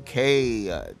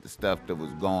B2K stuff that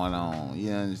was going on.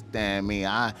 You understand me?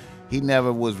 He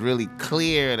never was really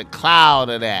clear the cloud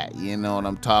of that. You know what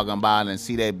I'm talking about? And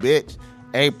see that bitch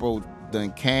April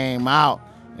then came out,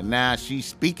 and now she's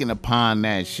speaking upon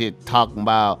that shit, talking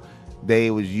about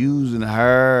they was using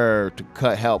her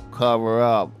to help cover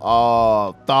up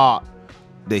all thought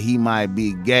that he might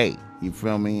be gay. You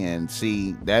feel me? And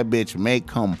see, that bitch may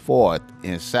come forth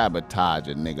and sabotage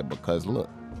a nigga because look.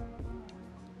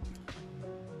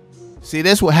 See,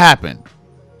 this what happened.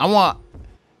 I want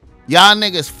y'all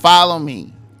niggas follow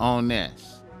me on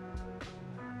this.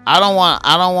 I don't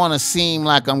want to seem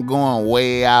like I'm going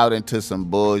way out into some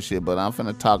bullshit, but I'm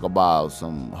finna talk about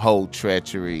some whole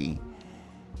treachery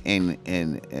and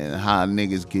how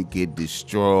niggas get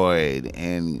destroyed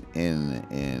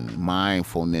and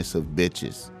mindfulness of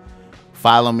bitches.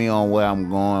 Follow me on where I'm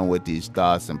going with these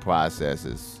thoughts and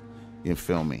processes. You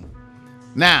feel me?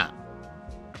 Now,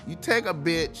 you take a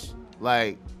bitch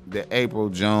like the April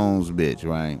Jones bitch,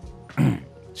 right?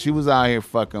 She was out here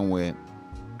fucking with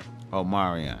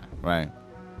Omarion, right?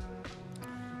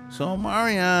 So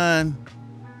Omarion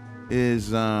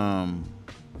is LA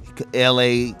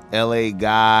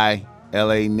guy,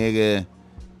 LA nigga,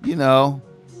 you know.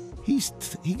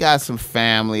 He got some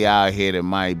family out here that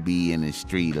might be in the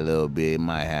street a little bit.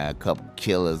 Might have a couple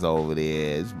killers over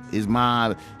there. His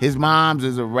mom's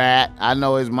is a rat. I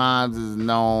know his mom's is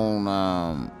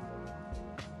known.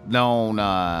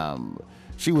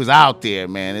 She was out there,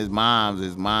 man. His mom's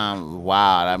was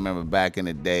wild. I remember back in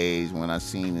the days when I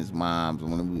seen his mom's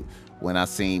when I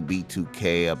seen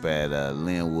B2K up at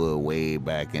Linwood way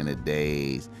back in the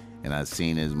days. And I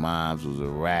seen his mom's was a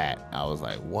rat. I was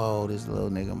like, whoa, this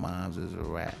little nigga mom's is a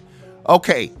rat.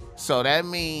 Okay, so that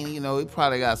mean, you know, he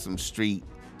probably got some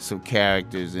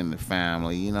characters in the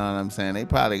family. You know what I'm saying? They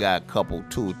probably got a couple,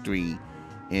 2 or 3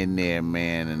 in there,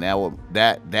 man. And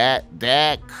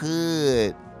that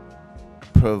could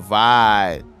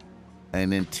provide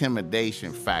an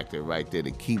intimidation factor right there to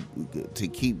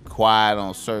keep quiet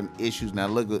on certain issues. Now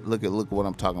look at what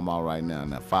I'm talking about right now.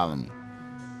 Now follow me.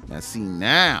 Now see,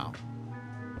 now,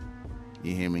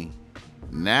 you hear me?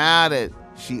 Now that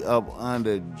she up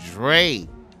under Dre,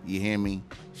 you hear me?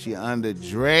 She under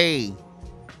Dre,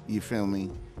 you feel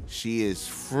me? She is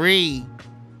free,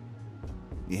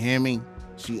 you hear me?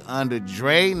 She under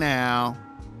Dre now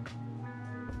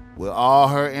with all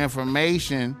her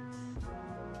information,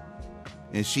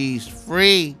 and she's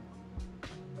free.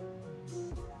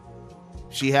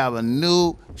 She have a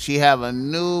new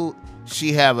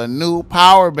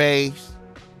power base.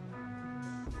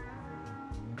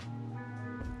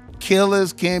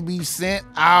 Killers can be sent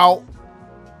out.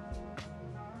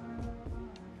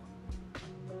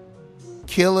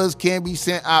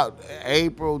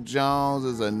 April Jones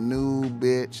is a new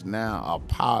bitch now,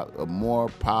 a more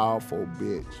powerful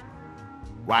bitch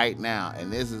right now.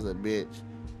 And this is a bitch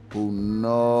who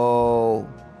know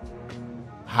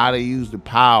how to use the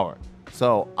power.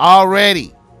 So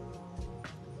already,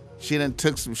 she done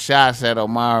took some shots at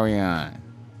Omarion.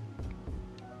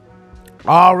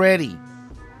 Already.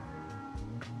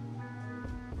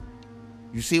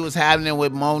 You see what's happening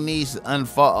with Moniece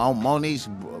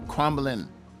Moniece crumbling.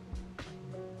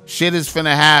 Shit is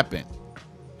finna happen.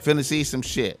 Finna see some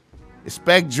shit.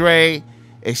 Expect Dre.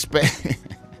 Expect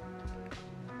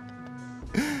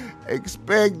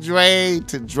Dre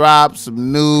to drop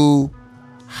some new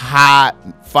hot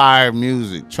fire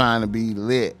music trying to be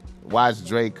lit. Watch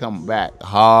Dre come back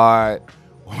hard.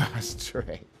 Watch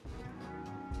Dre.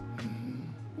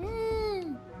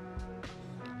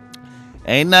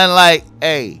 Ain't nothing like,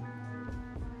 hey,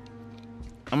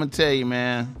 I'm gonna tell you,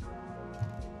 man.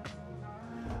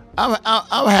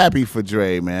 I'm happy for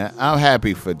Dre, man. I'm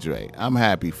happy for Dre. I'm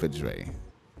happy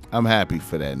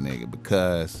for that nigga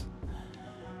because,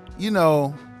 you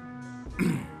know,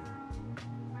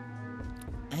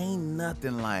 ain't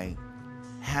nothing like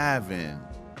having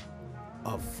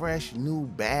a fresh new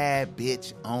bad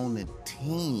bitch on the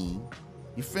team.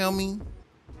 You feel me?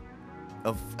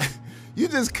 You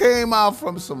just came out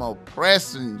from some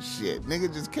oppressing shit.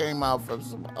 Nigga just came out from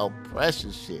some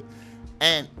oppression shit.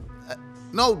 And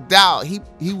no doubt he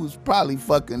was probably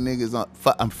fucking niggas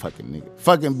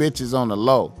fucking bitches on the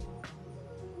low.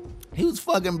 He was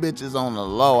fucking bitches on the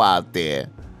low out there.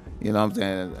 You know what I'm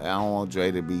saying? I don't want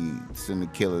Dre to be sending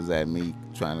killers at me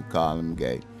trying to call him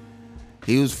gay.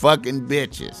 He was fucking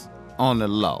bitches on the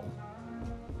low.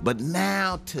 But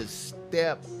now to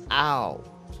step out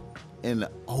in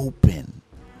the open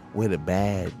with a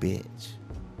bad bitch,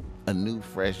 a new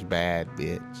fresh bad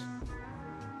bitch,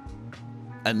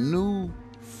 a new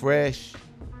fresh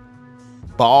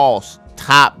boss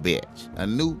top bitch. A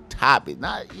new top bitch.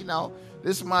 Not, you know,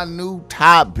 this is my new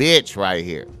top bitch right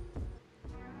here.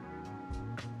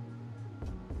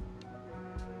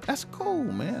 That's cool,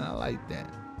 man. I like that.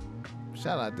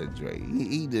 Shout out to Drake.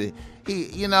 He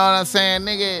you know what I'm saying?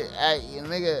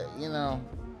 Nigga, you know,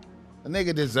 a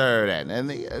nigga deserve that.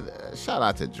 And shout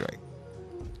out to Drake.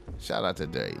 Shout out to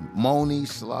Drake. Moni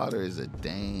Slaughter is a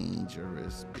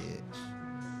dangerous bitch.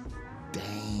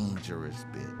 Dangerous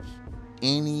bitch.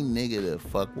 Any nigga that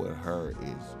fuck with her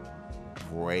is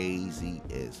crazy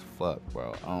as fuck,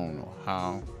 bro. I don't know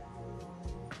how.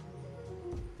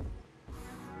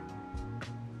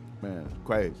 Man, it's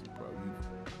crazy, bro.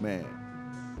 Man,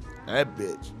 that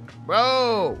bitch.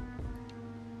 Bro!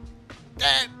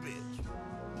 That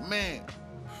bitch. Man.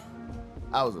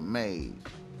 I was amazed.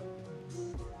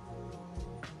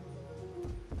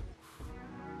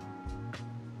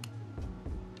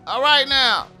 All right,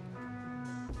 now.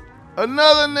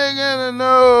 Another nigga in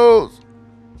the news.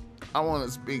 I want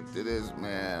to speak to this,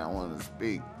 man. I want to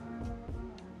speak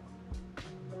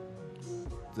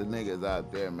to niggas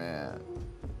out there, man.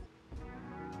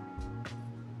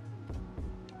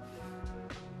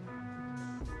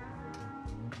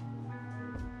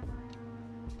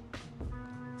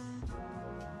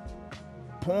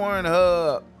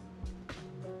 Pornhub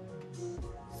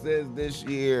says this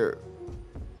year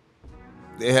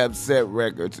they have set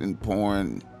records in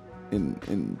porn,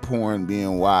 in porn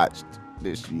being watched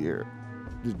this year.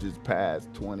 This just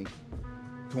past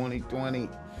 2020.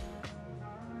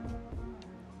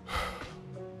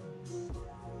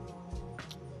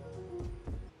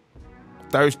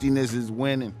 Thirstiness is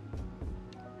winning.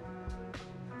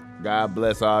 God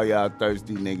bless all y'all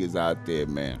thirsty niggas out there,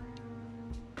 man.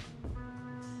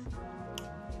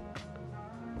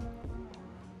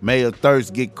 May your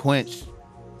thirst get quenched.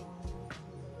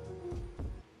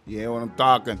 You hear what I'm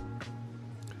talking?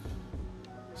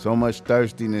 So much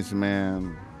thirstiness,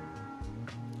 man.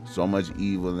 So much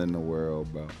evil in the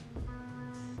world, bro.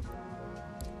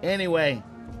 Anyway,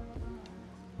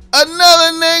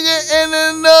 another nigga in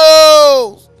the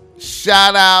news.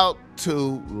 Shout out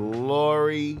to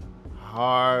Lori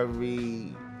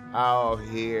Harvey out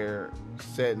here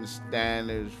setting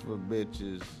standards for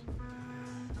bitches.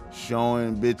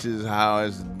 Showing bitches how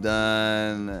it's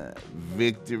done,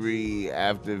 victory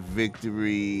after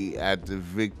victory after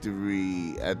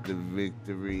victory after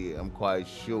victory. I'm quite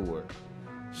sure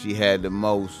she had the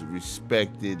most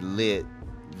respected lit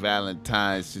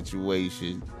Valentine's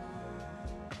situation.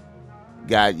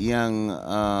 Got young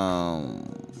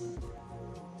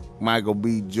Michael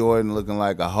B. Jordan looking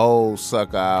like a whole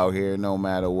sucker out here no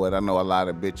matter what. I know a lot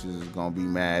of bitches is going to be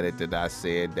mad at that I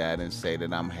said that and say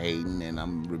that I'm hating and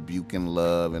I'm rebuking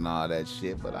love and all that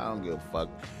shit, but I don't give a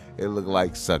fuck. It look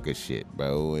like sucker shit,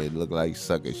 bro. It look like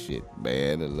sucker shit,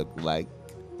 man. It look like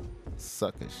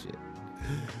sucker shit.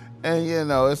 And, you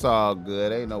know, it's all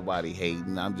good. Ain't nobody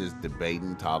hating. I'm just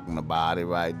debating, talking about it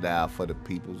right now for the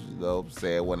people, you know what I'm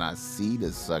saying? When I see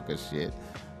the sucker shit,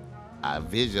 I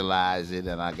visualize it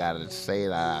and I gotta say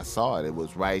that I saw it. It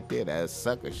was right there. That's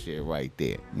sucker shit right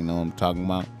there. You know what I'm talking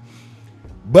about?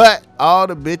 But all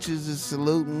the bitches is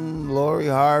saluting Lori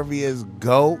Harvey as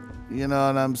GOAT. You know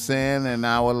what I'm saying? And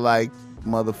I would like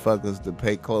motherfuckers to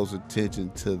pay close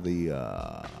attention to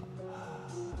the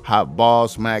how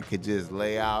Bossmack could just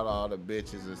lay out all the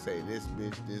bitches and say this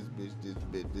bitch, this bitch, this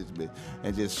bitch, this bitch,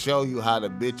 and just show you how the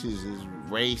bitches is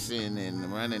racing and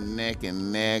running neck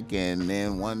and neck, and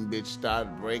then one bitch started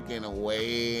breaking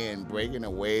away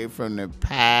from the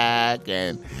pack,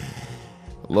 and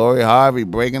Lori Harvey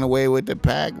breaking away with the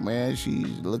pack, man. She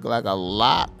looked like a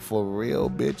lock for real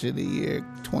bitch of the year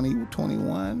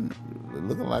 2021.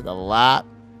 Looking like a lock.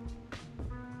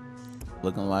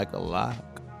 Looking like a lock.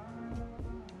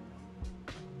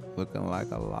 Looking like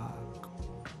a lock.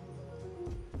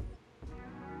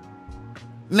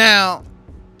 Now,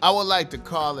 I would like to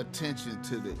call attention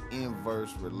to the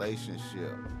inverse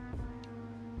relationship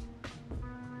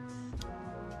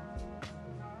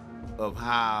of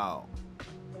how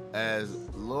as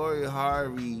Lori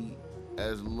Harvey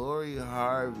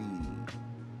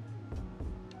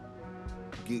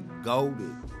get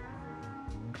goaded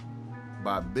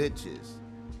by bitches,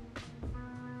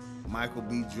 Michael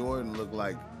B. Jordan looked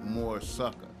like more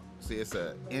sucker. See, it's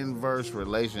an inverse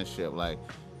relationship. Like,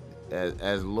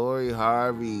 as Lori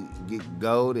Harvey get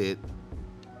goaded,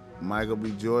 Michael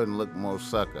B. Jordan looked more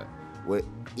sucker. With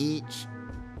each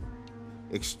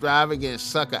extravagant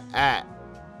sucker act,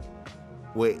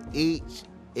 the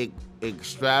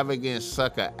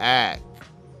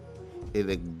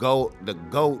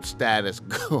goat status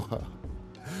go up.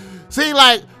 See,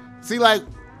 like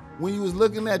when you was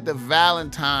looking at the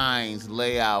Valentine's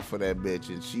layout for that bitch,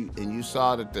 and you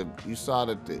saw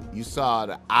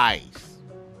the ice,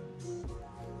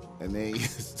 and then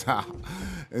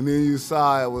you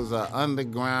saw it was an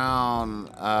underground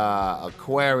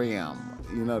aquarium,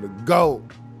 you know, the goat.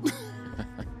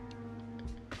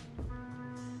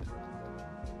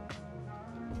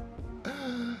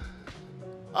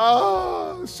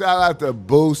 Oh, shout out to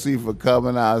Boosie for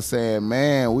coming out saying,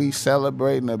 man, we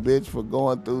celebrating a bitch for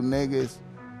going through niggas.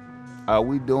 Are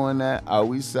we doing that? Are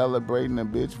we celebrating a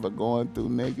bitch for going through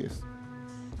niggas?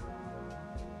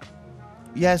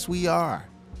 Yes, we are.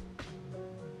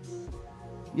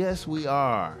 Yes, we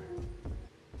are.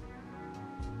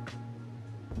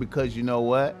 Because you know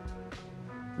what?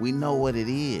 We know what it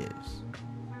is.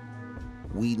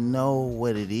 We know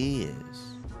what it is.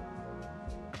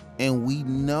 And we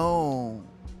know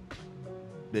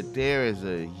that there is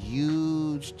a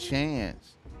huge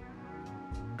chance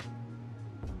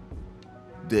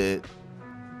that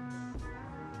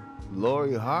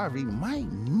Lori Harvey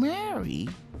might marry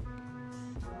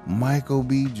Michael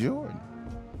B. Jordan.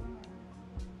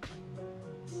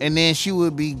 And then she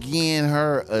would begin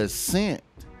her ascent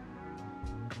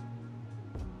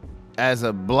as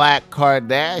a black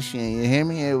Kardashian. You hear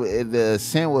me? The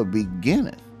ascent would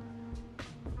begin.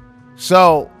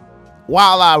 So,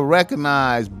 while I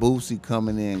recognize Boosie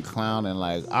coming in clowning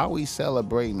like, are we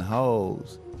celebrating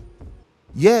hoes?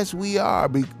 Yes, we are.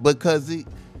 Because,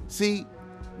 see,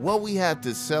 what we have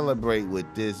to celebrate with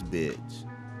this bitch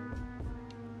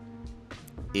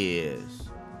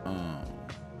is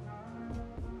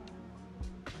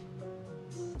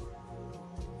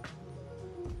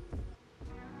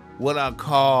what I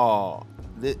call,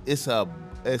 it's a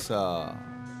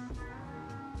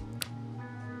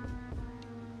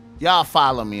y'all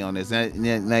follow me on this.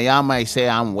 Now y'all might say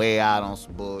I'm way out on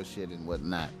some bullshit and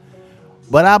whatnot,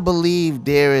 but I believe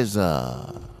there's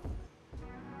a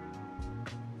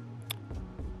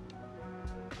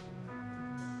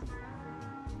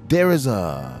real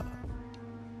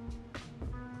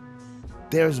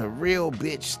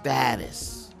bitch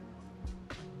status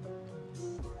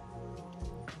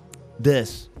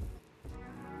this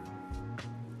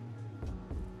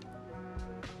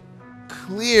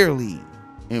clearly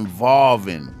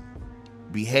involving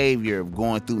behavior of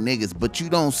going through niggas, but you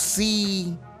don't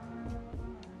see,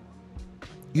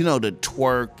 you know, the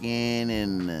twerking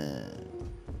and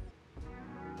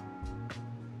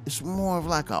it's more of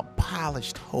like a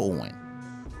polished hoeing.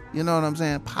 You know what I'm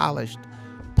saying? Polished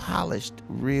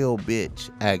real bitch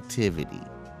activity.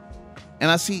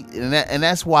 And I see, and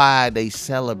that's why they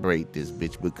celebrate this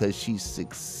bitch, because she's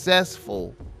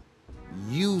successful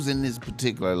using this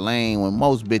particular lane when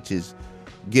most bitches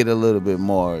get a little bit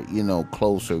more, you know,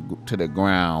 closer to the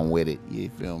ground with it.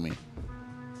 You feel me?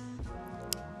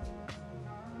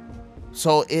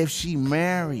 So if she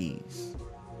marries,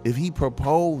 if he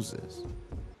proposes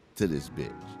to this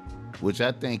bitch, which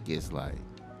I think is like,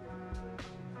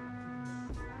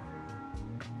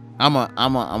 I'm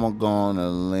a go on a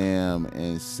limb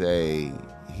and say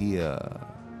he'll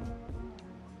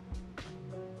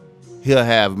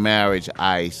have marriage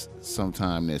ice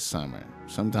sometime this summer.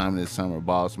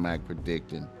 Bossmack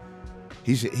predicting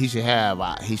he should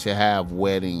have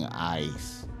wedding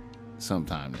ice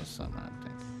sometime this summer, I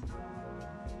think.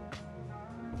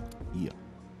 Yeah.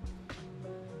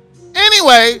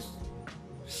 Anyways,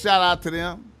 shout out to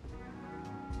them.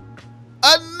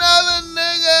 Another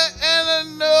nigga in the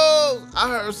news. I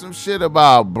heard some shit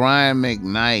about Brian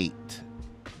McKnight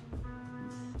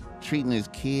treating his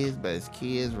kids, but his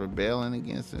kids rebelling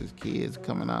against his kids,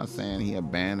 coming out saying he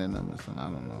abandoned them or something.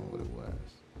 I don't know what it was.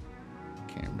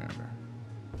 Can't remember.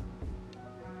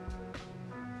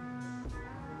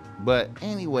 But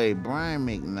anyway, Brian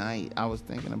McKnight. I was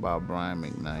thinking about Brian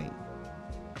McKnight.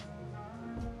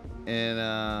 And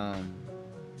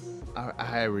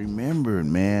I remembered,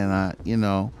 man,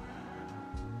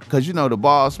 because, you know, the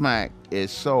Bossmack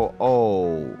is so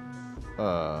old.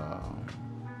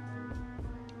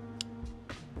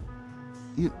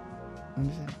 Let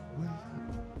me see. What is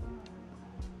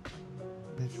that?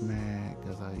 Bitch mad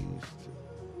because I used to.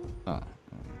 Oh.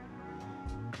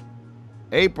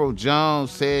 April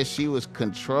Jones says she was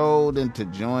controlled into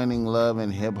joining Love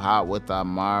and Hip Hop with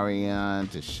Omarion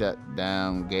to shut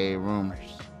down gay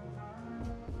rumors.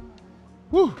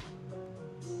 Woo.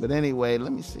 But anyway,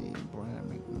 let me see. Brian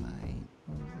McKnight.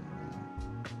 What was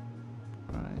that?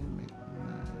 Brian McKnight.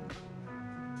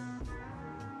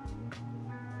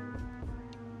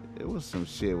 It was some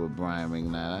shit with Brian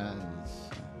McKnight.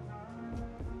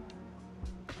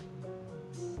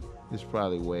 It's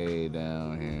probably way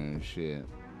down here and shit.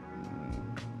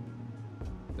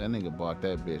 That nigga bought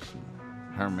that bitch some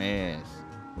Hermes.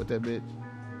 What that bitch?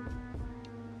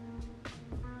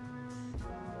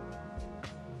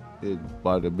 He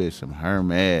bought the bitch some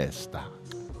Hermes stock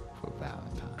for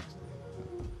Valentine's Day.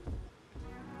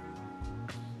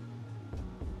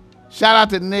 Shout out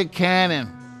to Nick Cannon.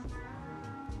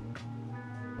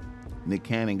 Nick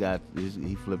Cannon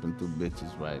he flipping through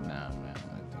bitches right now, man.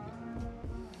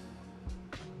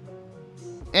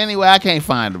 Anyway, I can't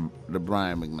find the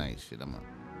Brian McKnight shit.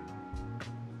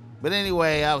 But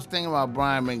anyway, I was thinking about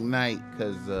Brian McKnight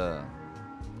because I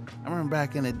remember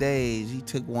back in the days, he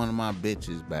took one of my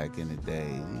bitches back in the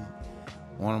days.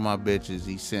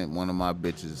 He sent one of my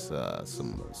bitches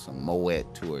some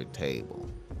Moet to her table.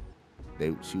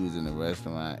 She was in the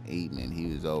restaurant eating, and he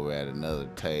was over at another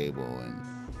table, and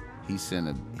he sent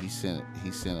a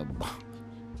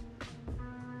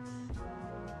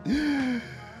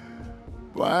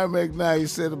Brian McKnight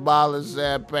sent a bottle of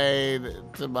champagne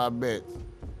to my bitch.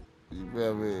 You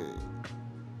feel me?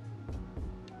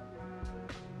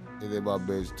 And then my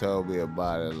bitch told me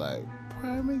about it, like,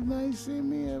 Brian McKnight sent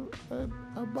me a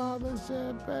bottle of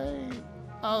champagne.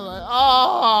 I was like,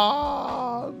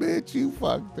 oh, bitch, you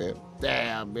fucked him.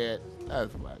 Damn, bitch.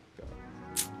 That's fucked up.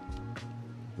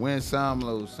 Win some,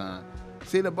 lose some.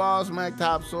 See, the Bossmack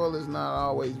topsoil is not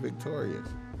always victorious.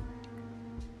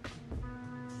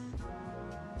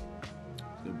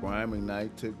 See, Brian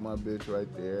McKnight took my bitch right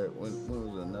there. When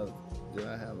was another? Did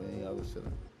I have any other shit?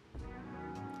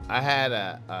 I had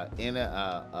a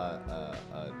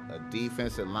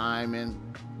defensive lineman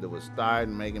that was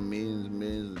starting making millions and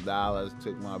millions of dollars,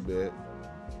 took my bitch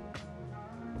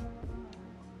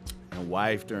and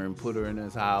wifed her and put her in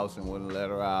his house and wouldn't let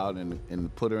her out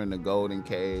and put her in the golden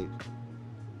cage.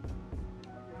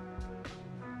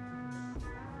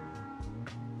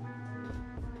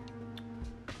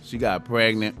 She got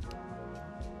pregnant.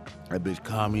 That bitch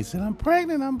called me and said, I'm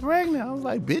pregnant. I was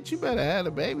like, bitch, you better have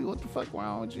a baby. What the fuck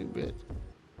wrong with you, bitch?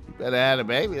 You better have a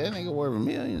baby. That nigga worth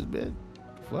millions, bitch.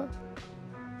 What?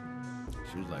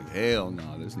 She was like, hell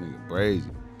no, this nigga crazy.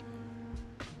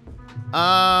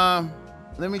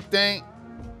 Let me think.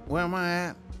 Where am I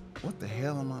at? What the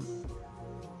hell am I?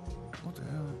 What the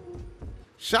hell?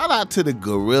 Shout out to the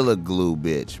Gorilla Glue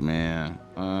bitch, man.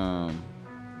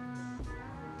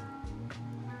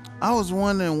 I was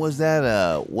wondering, was that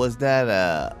a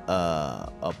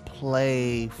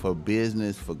play for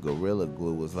business for Gorilla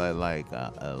Glue? Was like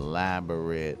a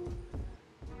elaborate?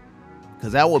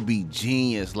 Cause that would be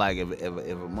genius. Like if a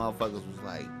motherfuckers was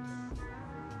like,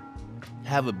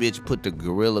 have a bitch put the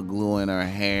Gorilla Glue in her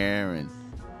hair, and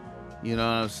you know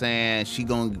what I'm saying? She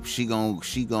gonna go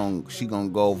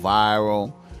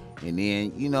viral. And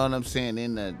then, you know what I'm saying?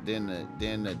 Then the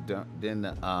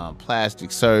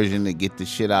plastic surgeon to get the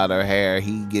shit out of her hair,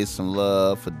 he gets some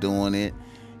love for doing it.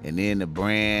 And then the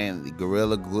brand, the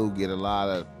Gorilla Glue, get a lot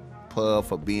of pub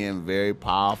for being very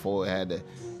powerful. It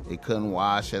couldn't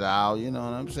wash it out. You know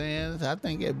what I'm saying? I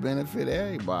think it benefit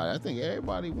everybody. I think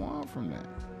everybody won from that.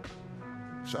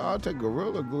 Shout out to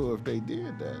Gorilla Glue if they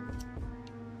did that.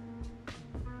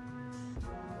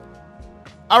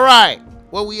 All right,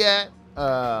 where we at?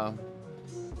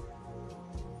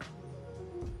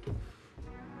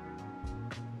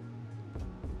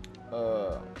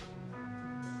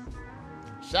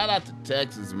 Shout out to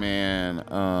Texas, man.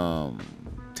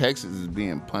 Texas is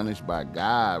being punished by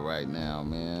God right now,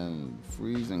 man.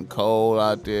 Freezing cold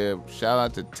out there. Shout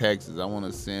out to Texas. I want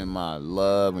to send my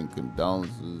love and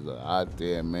condolences out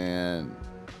there, man.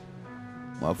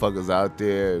 Motherfuckers out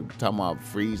there talking about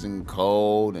freezing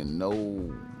cold and no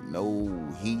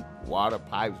heat, water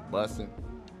pipes busting.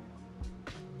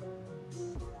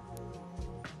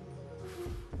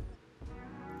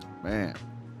 Man,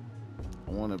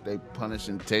 I wonder if they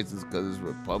punishing Texas because it's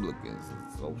Republicans.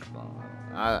 It's so strong.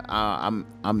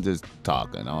 I'm just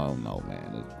talking. I don't know,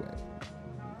 man. It's great.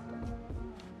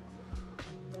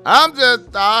 I'm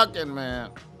just talking,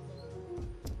 man.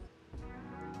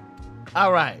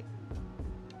 All right.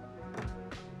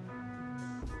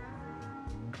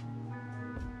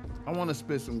 I want to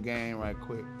spit some game right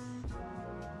quick.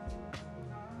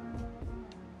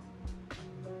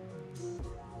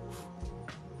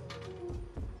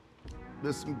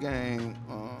 This some game.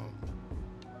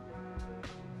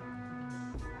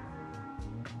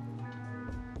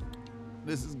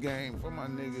 This is game for my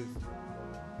niggas.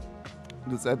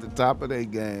 This at the top of their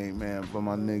game, man. For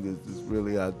my niggas that's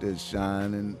really out there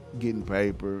shining, getting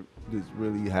paper, that's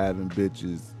really having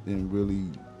bitches, and really,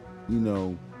 you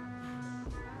know,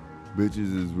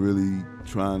 bitches is really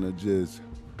trying to just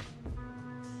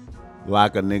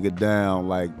lock a nigga down,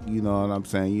 like, you know what I'm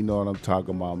saying? You know what I'm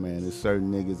talking about, man. There's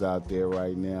certain niggas out there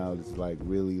right now that's like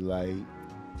really like,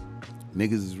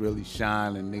 niggas is really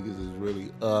shining, niggas is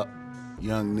really up,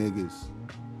 young niggas.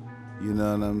 You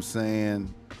know what I'm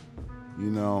saying? You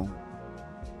know,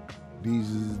 these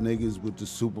is niggas with the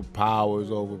superpowers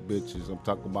over bitches. I'm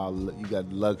talking about, you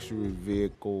got luxury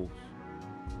vehicles.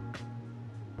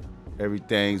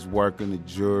 Everything's working, the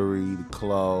jewelry, the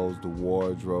clothes, the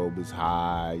wardrobe is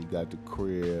high. You got the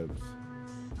cribs.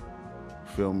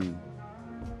 Feel me?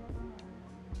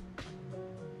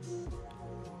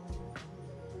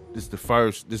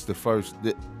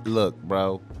 Look,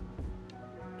 bro.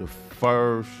 The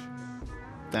first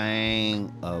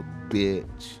thing a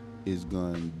bitch is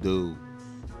gonna do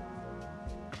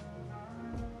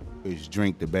is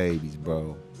drink the babies,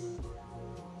 bro.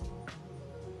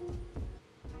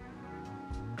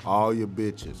 All your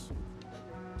bitches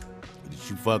that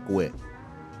you fuck with,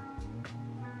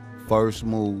 first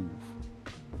move,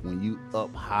 when you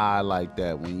up high like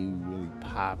that, when you really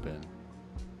popping,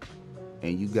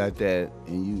 and you got that,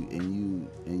 and you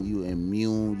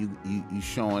immune, you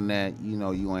showing that, you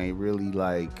know, you ain't really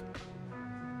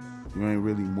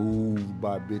moved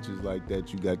by bitches like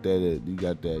that. You got that,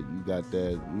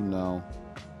 you know,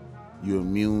 you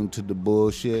immune to the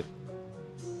bullshit.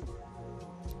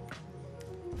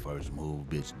 First move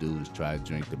bitch do is try to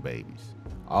drink the babies.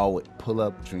 Always pull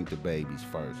up, drink the babies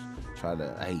first. Try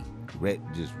to,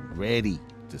 just ready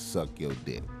to suck your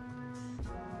dick.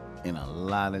 And a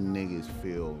lot of niggas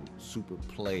feel super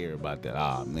player about that.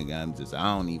 Nigga,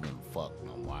 I don't even fuck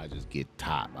no more. I just get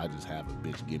top. I just have a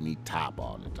bitch give me top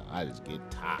all the time. I just get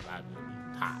top. I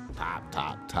just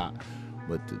top.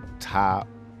 But the top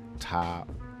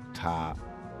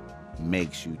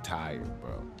makes you tired,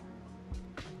 bro.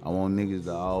 I want niggas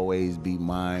to always be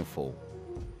mindful.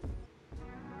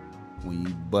 When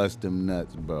you bust them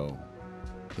nuts, bro,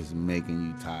 it's making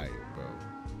you tired, bro.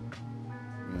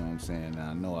 You know what I'm saying? Now,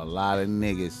 I know a lot of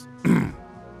niggas,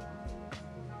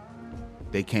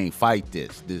 they can't fight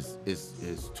this. This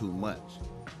is too much.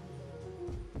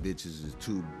 Bitches is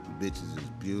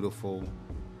beautiful.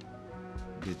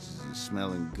 Bitches is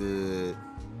smelling good.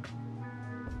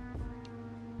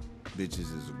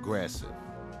 Bitches is aggressive.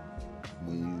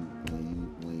 When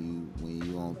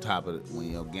you on top of it,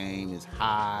 when your game is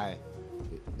high,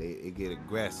 it get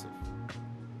aggressive.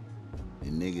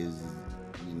 And niggas,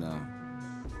 you know.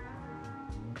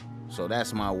 So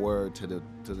that's my word to the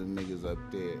niggas up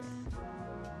there.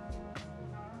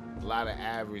 A lot of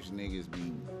average niggas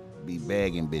be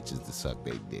begging bitches to suck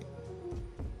their dick.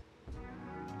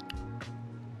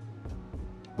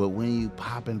 But when you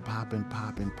popping,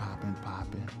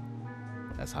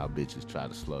 that's how bitches try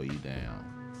to slow you down.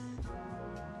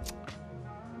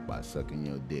 By sucking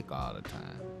your dick all the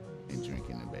time and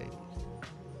drinking the babies.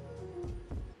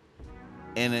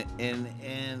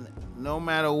 And no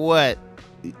matter what,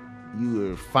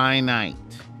 you are finite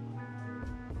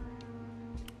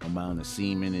amount of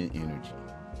semen and energy.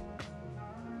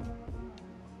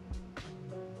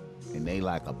 And they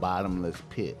like a bottomless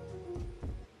pit.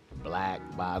 Black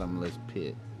bottomless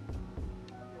pit.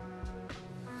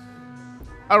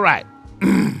 All right.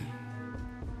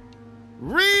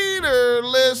 Reader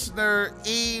listener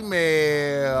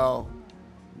emails,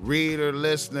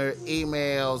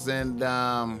 and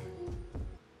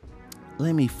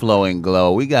let me flow and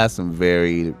glow. We got some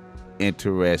very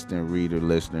interesting reader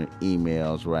listener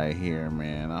emails right here,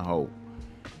 man. I hope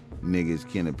niggas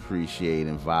can appreciate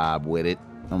and vibe with it.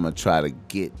 I'm gonna try to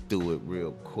get through it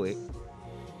real quick.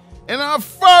 And our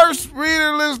first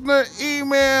reader listener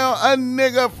email, a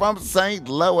nigga from St.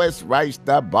 Louis writes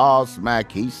the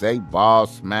Bossmack. He say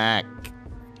Bossmack.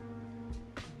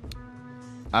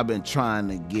 I've been trying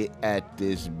to get at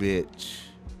this bitch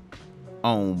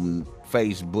on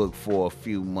Facebook for a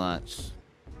few months.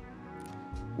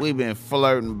 We've been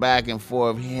flirting back and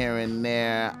forth here and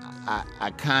there.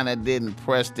 I kind of didn't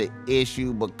press the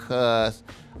issue because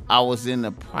I was in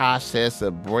the process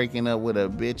of breaking up with a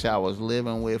bitch I was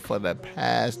living with for the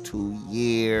past 2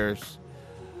 years.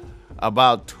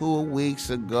 About 2 weeks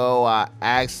ago, I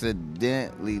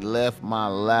accidentally left my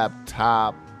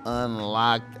laptop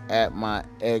unlocked at my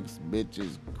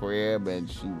ex-bitch's crib, and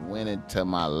she went into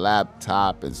my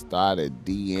laptop and started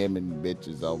DMing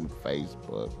bitches on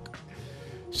Facebook.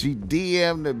 She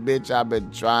DM'd the bitch I've been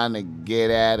trying to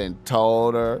get at and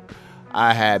told her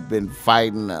I had been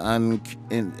fighting the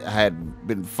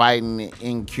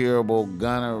incurable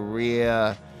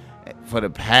gonorrhea for the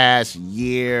past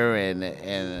year and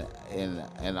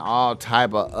all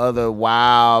type of other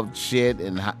wild shit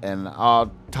and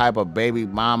all type of baby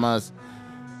mamas.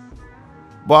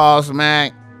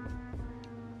 Bossmack,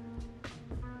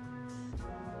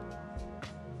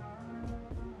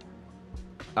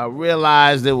 I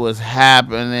realized it was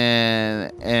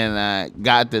happening, and I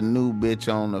got the new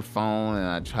bitch on the phone, and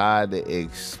I tried to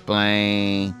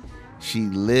explain. She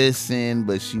listened,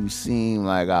 but she seemed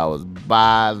like I was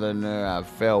bothering her. I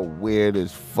felt weird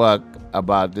as fuck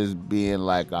about this being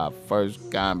like our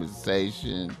first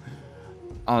conversation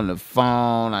on the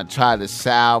phone. I tried to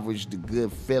salvage the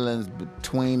good feelings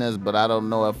between us, but I don't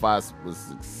know if I was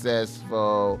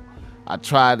successful. I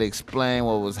tried to explain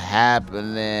what was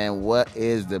happening. What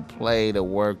is the play to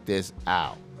work this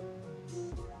out?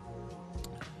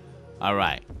 All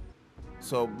right.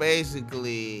 So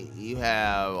basically, you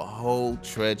have whole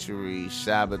treachery,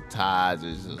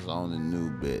 sabotages on the new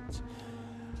bitch.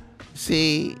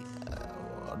 See,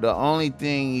 the only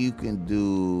thing you can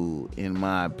do, in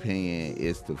my opinion,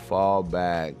 is to fall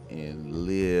back and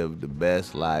live the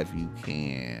best life you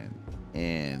can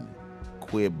and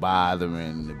quit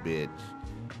bothering the bitch.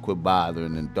 Quit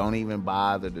bothering and don't even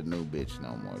bother the new bitch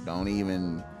no more. Don't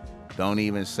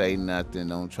even say nothing.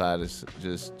 Don't try to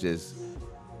just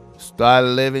start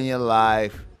living your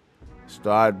life.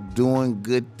 Start doing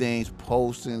good things,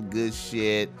 posting good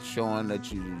shit, showing that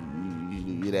you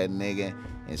that nigga,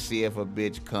 and see if a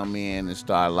bitch come in and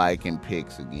start liking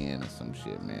pics again or some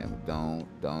shit, man. Don't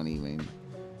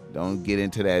get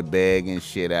into that begging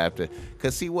shit after.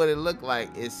 Cause see what it look like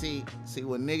is see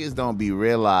what niggas don't be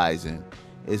realizing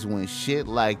is when shit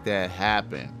like that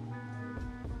happen,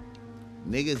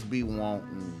 niggas be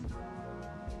wanting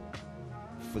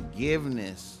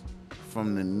forgiveness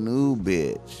from the new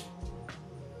bitch.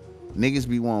 Niggas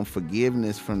be wanting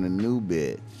forgiveness from the new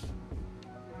bitch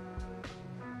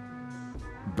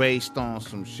based on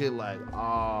some shit like,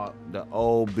 oh, the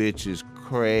old bitch is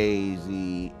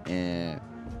crazy, and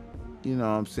you know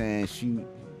what I'm saying, she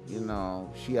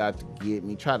out to get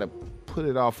me. Try to put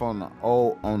it off on the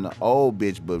old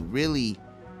bitch, but really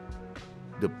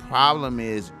the problem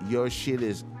is your shit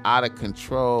is out of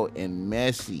control and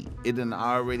messy. It done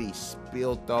already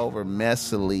spilled over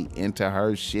messily into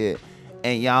her shit.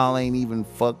 And y'all ain't even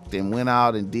fucked and went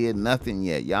out and did nothing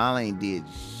yet. Y'all ain't did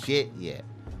shit yet.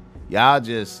 Y'all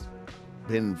just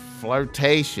been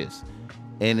flirtatious.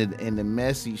 And the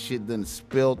messy shit done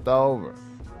spilled over.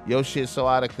 Your shit so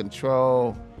out of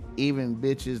control, even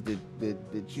bitches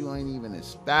that you ain't even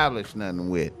established nothing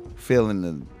with, feeling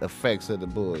the effects of the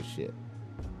bullshit.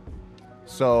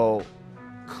 So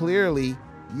clearly,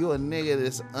 you a nigga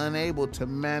that's unable to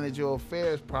manage your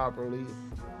affairs properly.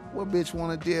 What bitch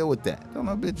want to deal with that? Don't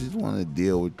no bitches want to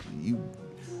deal with you.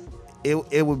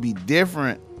 It would be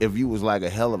different if you was like a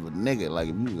hell of a nigga. Like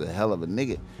if you was a hell of a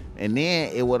nigga, and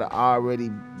then it would have already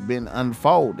been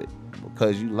unfolded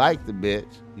because you like the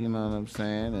bitch. You know what I'm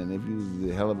saying? And if you was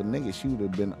a hell of a nigga, she would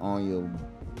have been on you,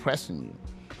 pressing you.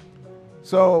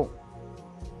 So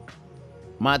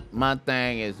my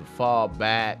thing is to fall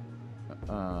back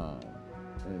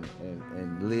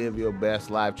and live your best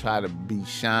life. Try to be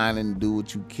shining, do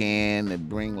what you can to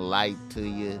bring light to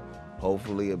you.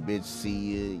 Hopefully a bitch see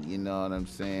you, you know what I'm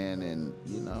saying? And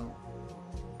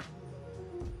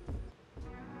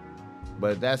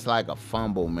but that's like a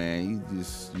fumble, man. You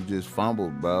just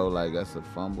fumbled, bro. Like that's a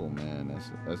fumble, man.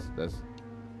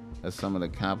 That's some of the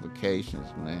complications,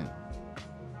 man.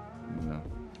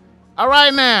 All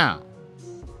right now.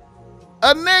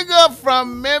 A nigga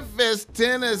from Memphis,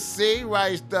 Tennessee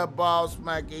writes to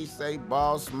Bossmack. He say,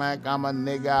 Bossmack, I'm a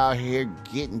nigga out here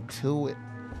getting to it.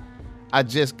 I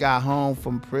just got home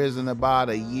from prison about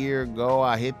a year ago.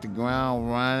 I hit the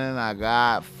ground running. I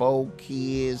got 4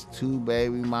 kids, 2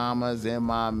 baby mamas, and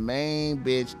my main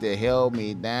bitch that held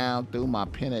me down through my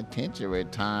penitentiary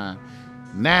time.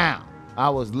 Now,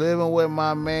 I was living with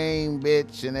my main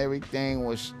bitch and everything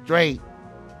was straight.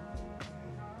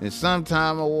 And some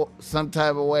type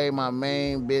of way, my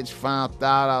main bitch found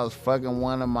out I was fucking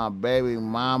one of my baby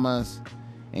mamas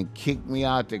and kicked me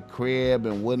out the crib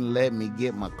and wouldn't let me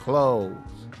get my clothes.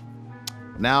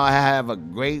 Now I have a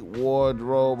great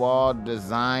wardrobe, all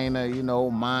designer,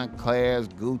 Montclair's,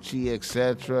 Gucci,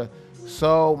 etc.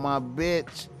 So my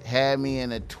bitch had me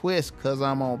in a twist because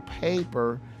I'm on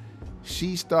paper.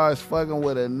 She starts fucking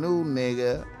with a new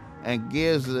nigga and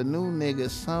gives the new nigga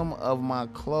some of my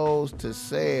clothes to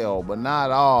sell, but not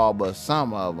all, but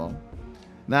some of them.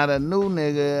 Now the new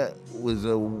nigga was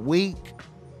weak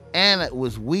and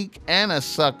a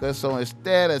sucker, so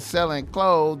instead of selling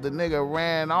clothes, the nigga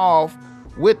ran off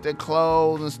with the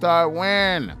clothes and started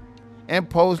wearing them and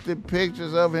posted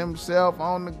pictures of himself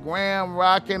on the gram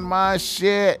rocking my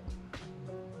shit.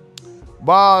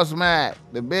 Bossmack,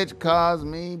 the bitch calls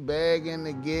me begging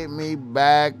to get me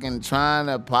back and trying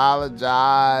to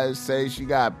apologize, say she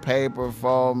got paper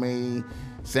for me,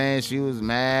 saying she was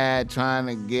mad, trying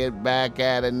to get back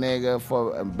at a nigga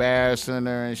for embarrassing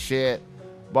her and shit.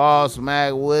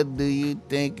 Bossmack, what do you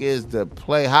think is the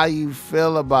play? How you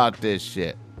feel about this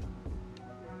shit?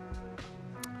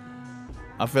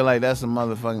 I feel like that's some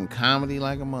motherfucking comedy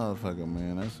like a motherfucker,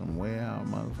 man. That's some way out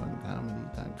motherfucking comedy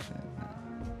type shit, man.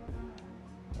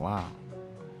 Wow.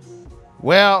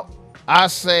 Well, I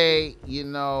say, you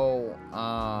know,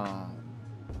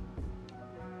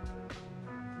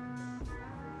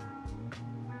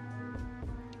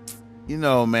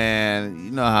 man,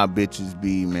 you know how bitches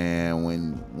be, man,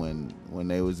 when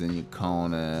they was in your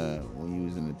corner, when you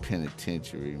was in the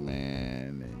penitentiary,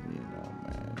 man, and you know,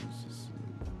 man, it's just,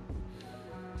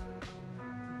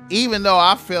 even though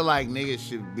I feel like niggas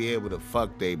should be able to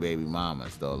fuck their baby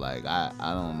mamas, though, like I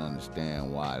don't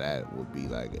understand why that would be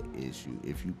like an issue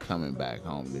if you coming back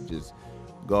home to just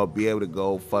be able to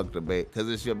go fuck the baby, cause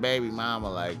it's your baby mama,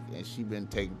 like, and she been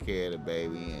taking care of the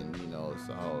baby, and you know, it's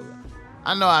a whole.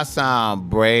 I know I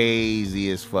sound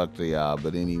brazy as fuck to y'all,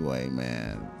 but anyway,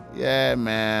 man. Yeah,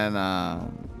 man.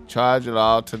 Charge it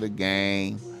all to the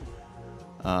game.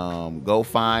 Go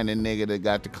find a nigga that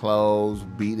got the clothes,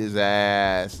 beat his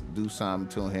ass, do something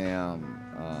to him,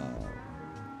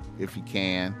 if you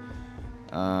can.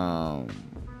 Yeah,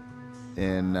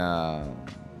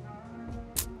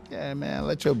 man,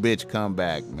 let your bitch come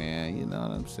back, man. You know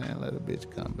what I'm saying? Let a bitch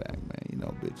come back, man. You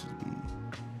know bitches be...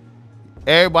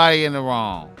 Everybody in the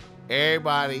wrong.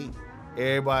 Everybody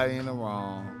in the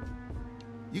wrong.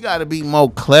 You got to be more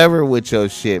clever with your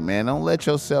shit, man. Don't let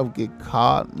yourself get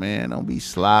caught, man. Don't be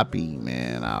sloppy,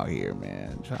 man, out here,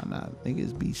 man. Try not.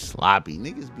 Niggas be sloppy.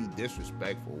 Niggas be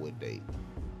disrespectful with they.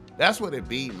 That's what it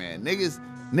be, man.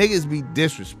 Niggas be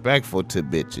disrespectful to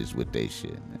bitches with they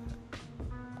shit, man.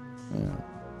 Yeah.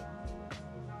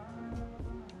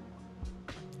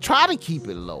 Try to keep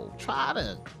it low. Try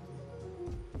to.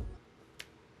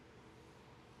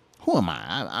 Who am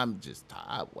I? I'm just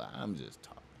talking. I'm just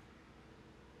talking.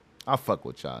 I fuck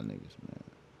with y'all niggas, man.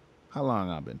 How long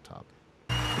I been talking?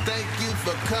 Thank you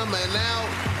for coming out.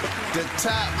 The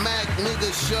Top Mac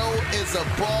Nigga Show is a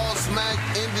Bossmack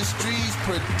Industries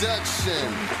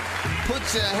production. Put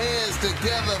your hands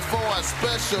together for our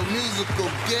special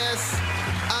musical guest.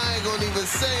 I ain't gonna even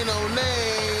say no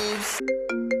names.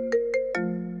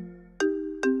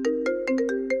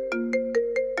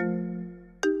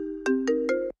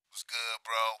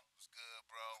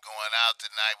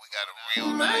 Tonight we got a real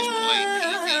nice play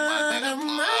PV, my nigga,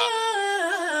 pull up.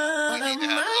 We need to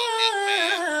have a little Meek,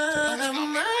 man. It's gonna be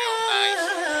real nice.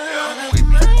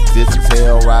 This is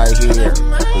hell right here,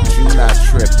 but you not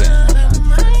tripping.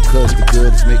 Cause the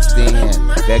goods mixed in,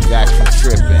 that got you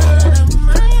tripping.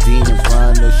 Demons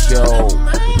run the show,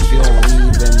 but you don't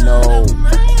even know.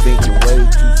 Thinking way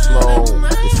too slow,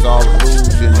 it's all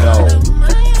illusion, though.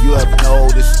 You have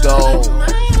noticed, though,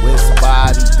 when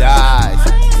somebody dies,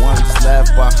 one's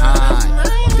left behind,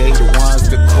 they the ones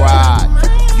that cry.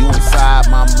 You inside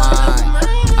my mind,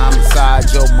 I'm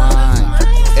inside your mind.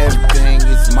 Everything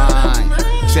is mine.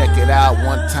 Check it out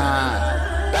one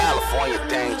time. California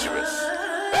dangerous.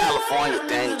 California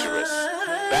dangerous.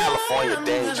 California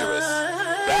dangerous.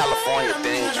 California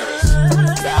dangerous.